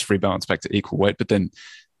rebalance back to equal weight. But then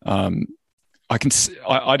I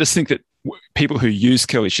just think that people who use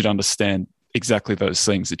Kelly should understand exactly those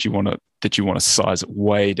things, that you want to size it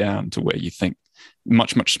way down to where you think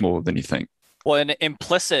much, much smaller than you think. Well, and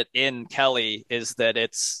implicit in Kelly is that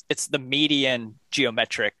it's the median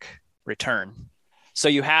geometric return. So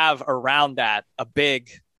you have around that a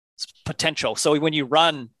big potential. So when you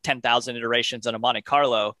run 10,000 iterations in a Monte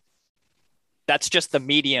Carlo, that's just the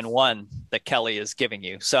median one that Kelly is giving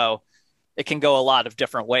you. So it can go a lot of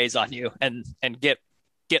different ways on you and get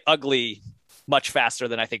ugly much faster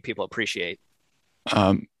than I think people appreciate.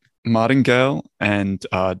 Martingale and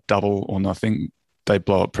Double or Nothing, they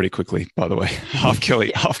blow up pretty quickly, by the way. Half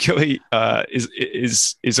Kelly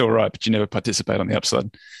is all right, but you never participate on the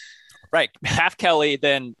upside. Right. Half Kelly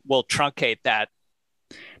then will truncate that.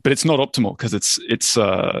 But it's not optimal because it's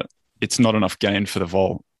not enough gain for the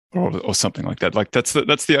vol or something like that. Like that's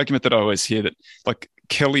the argument that I always hear, that like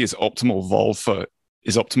Kelly is optimal vol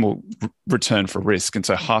is optimal return for risk. And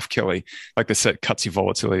so half Kelly, like they said, cuts your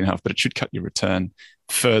volatility in half, but it should cut your return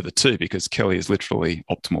further too, because Kelly is literally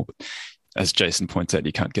optimal. But as Jason points out,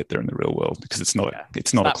 you can't get there in the real world because it's not a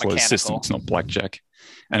closed mechanical system. It's not blackjack,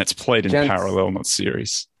 and it's played in parallel, not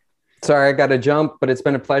series. Sorry, I got to jump, but it's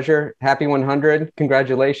been a pleasure. Happy 100.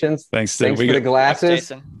 Congratulations. Thanks, Steve. Thanks for the glasses.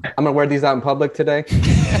 Thanks, I'm going to wear these out in public today.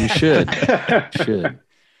 You should. Should.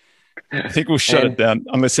 I think we'll shut it down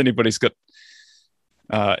unless anybody's got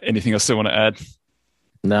anything else they want to add.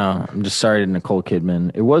 No, I'm just sorry to Nicole Kidman.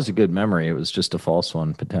 It was a good memory. It was just a false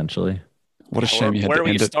one, potentially. What a shame you had to end it. Where were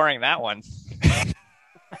you storing that one?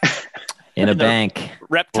 In a bank.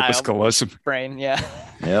 Reptile brain, yeah.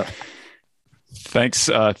 Yep. Thanks,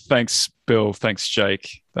 Bill. Thanks,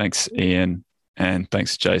 Jake. Thanks, Ian. And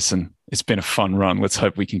thanks, Jason. It's been a fun run. Let's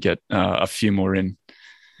hope we can get a few more in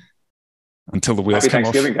until the wheels come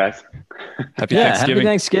off. Happy Thanksgiving, guys. Happy Thanksgiving. Happy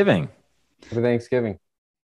Thanksgiving. Happy Thanksgiving.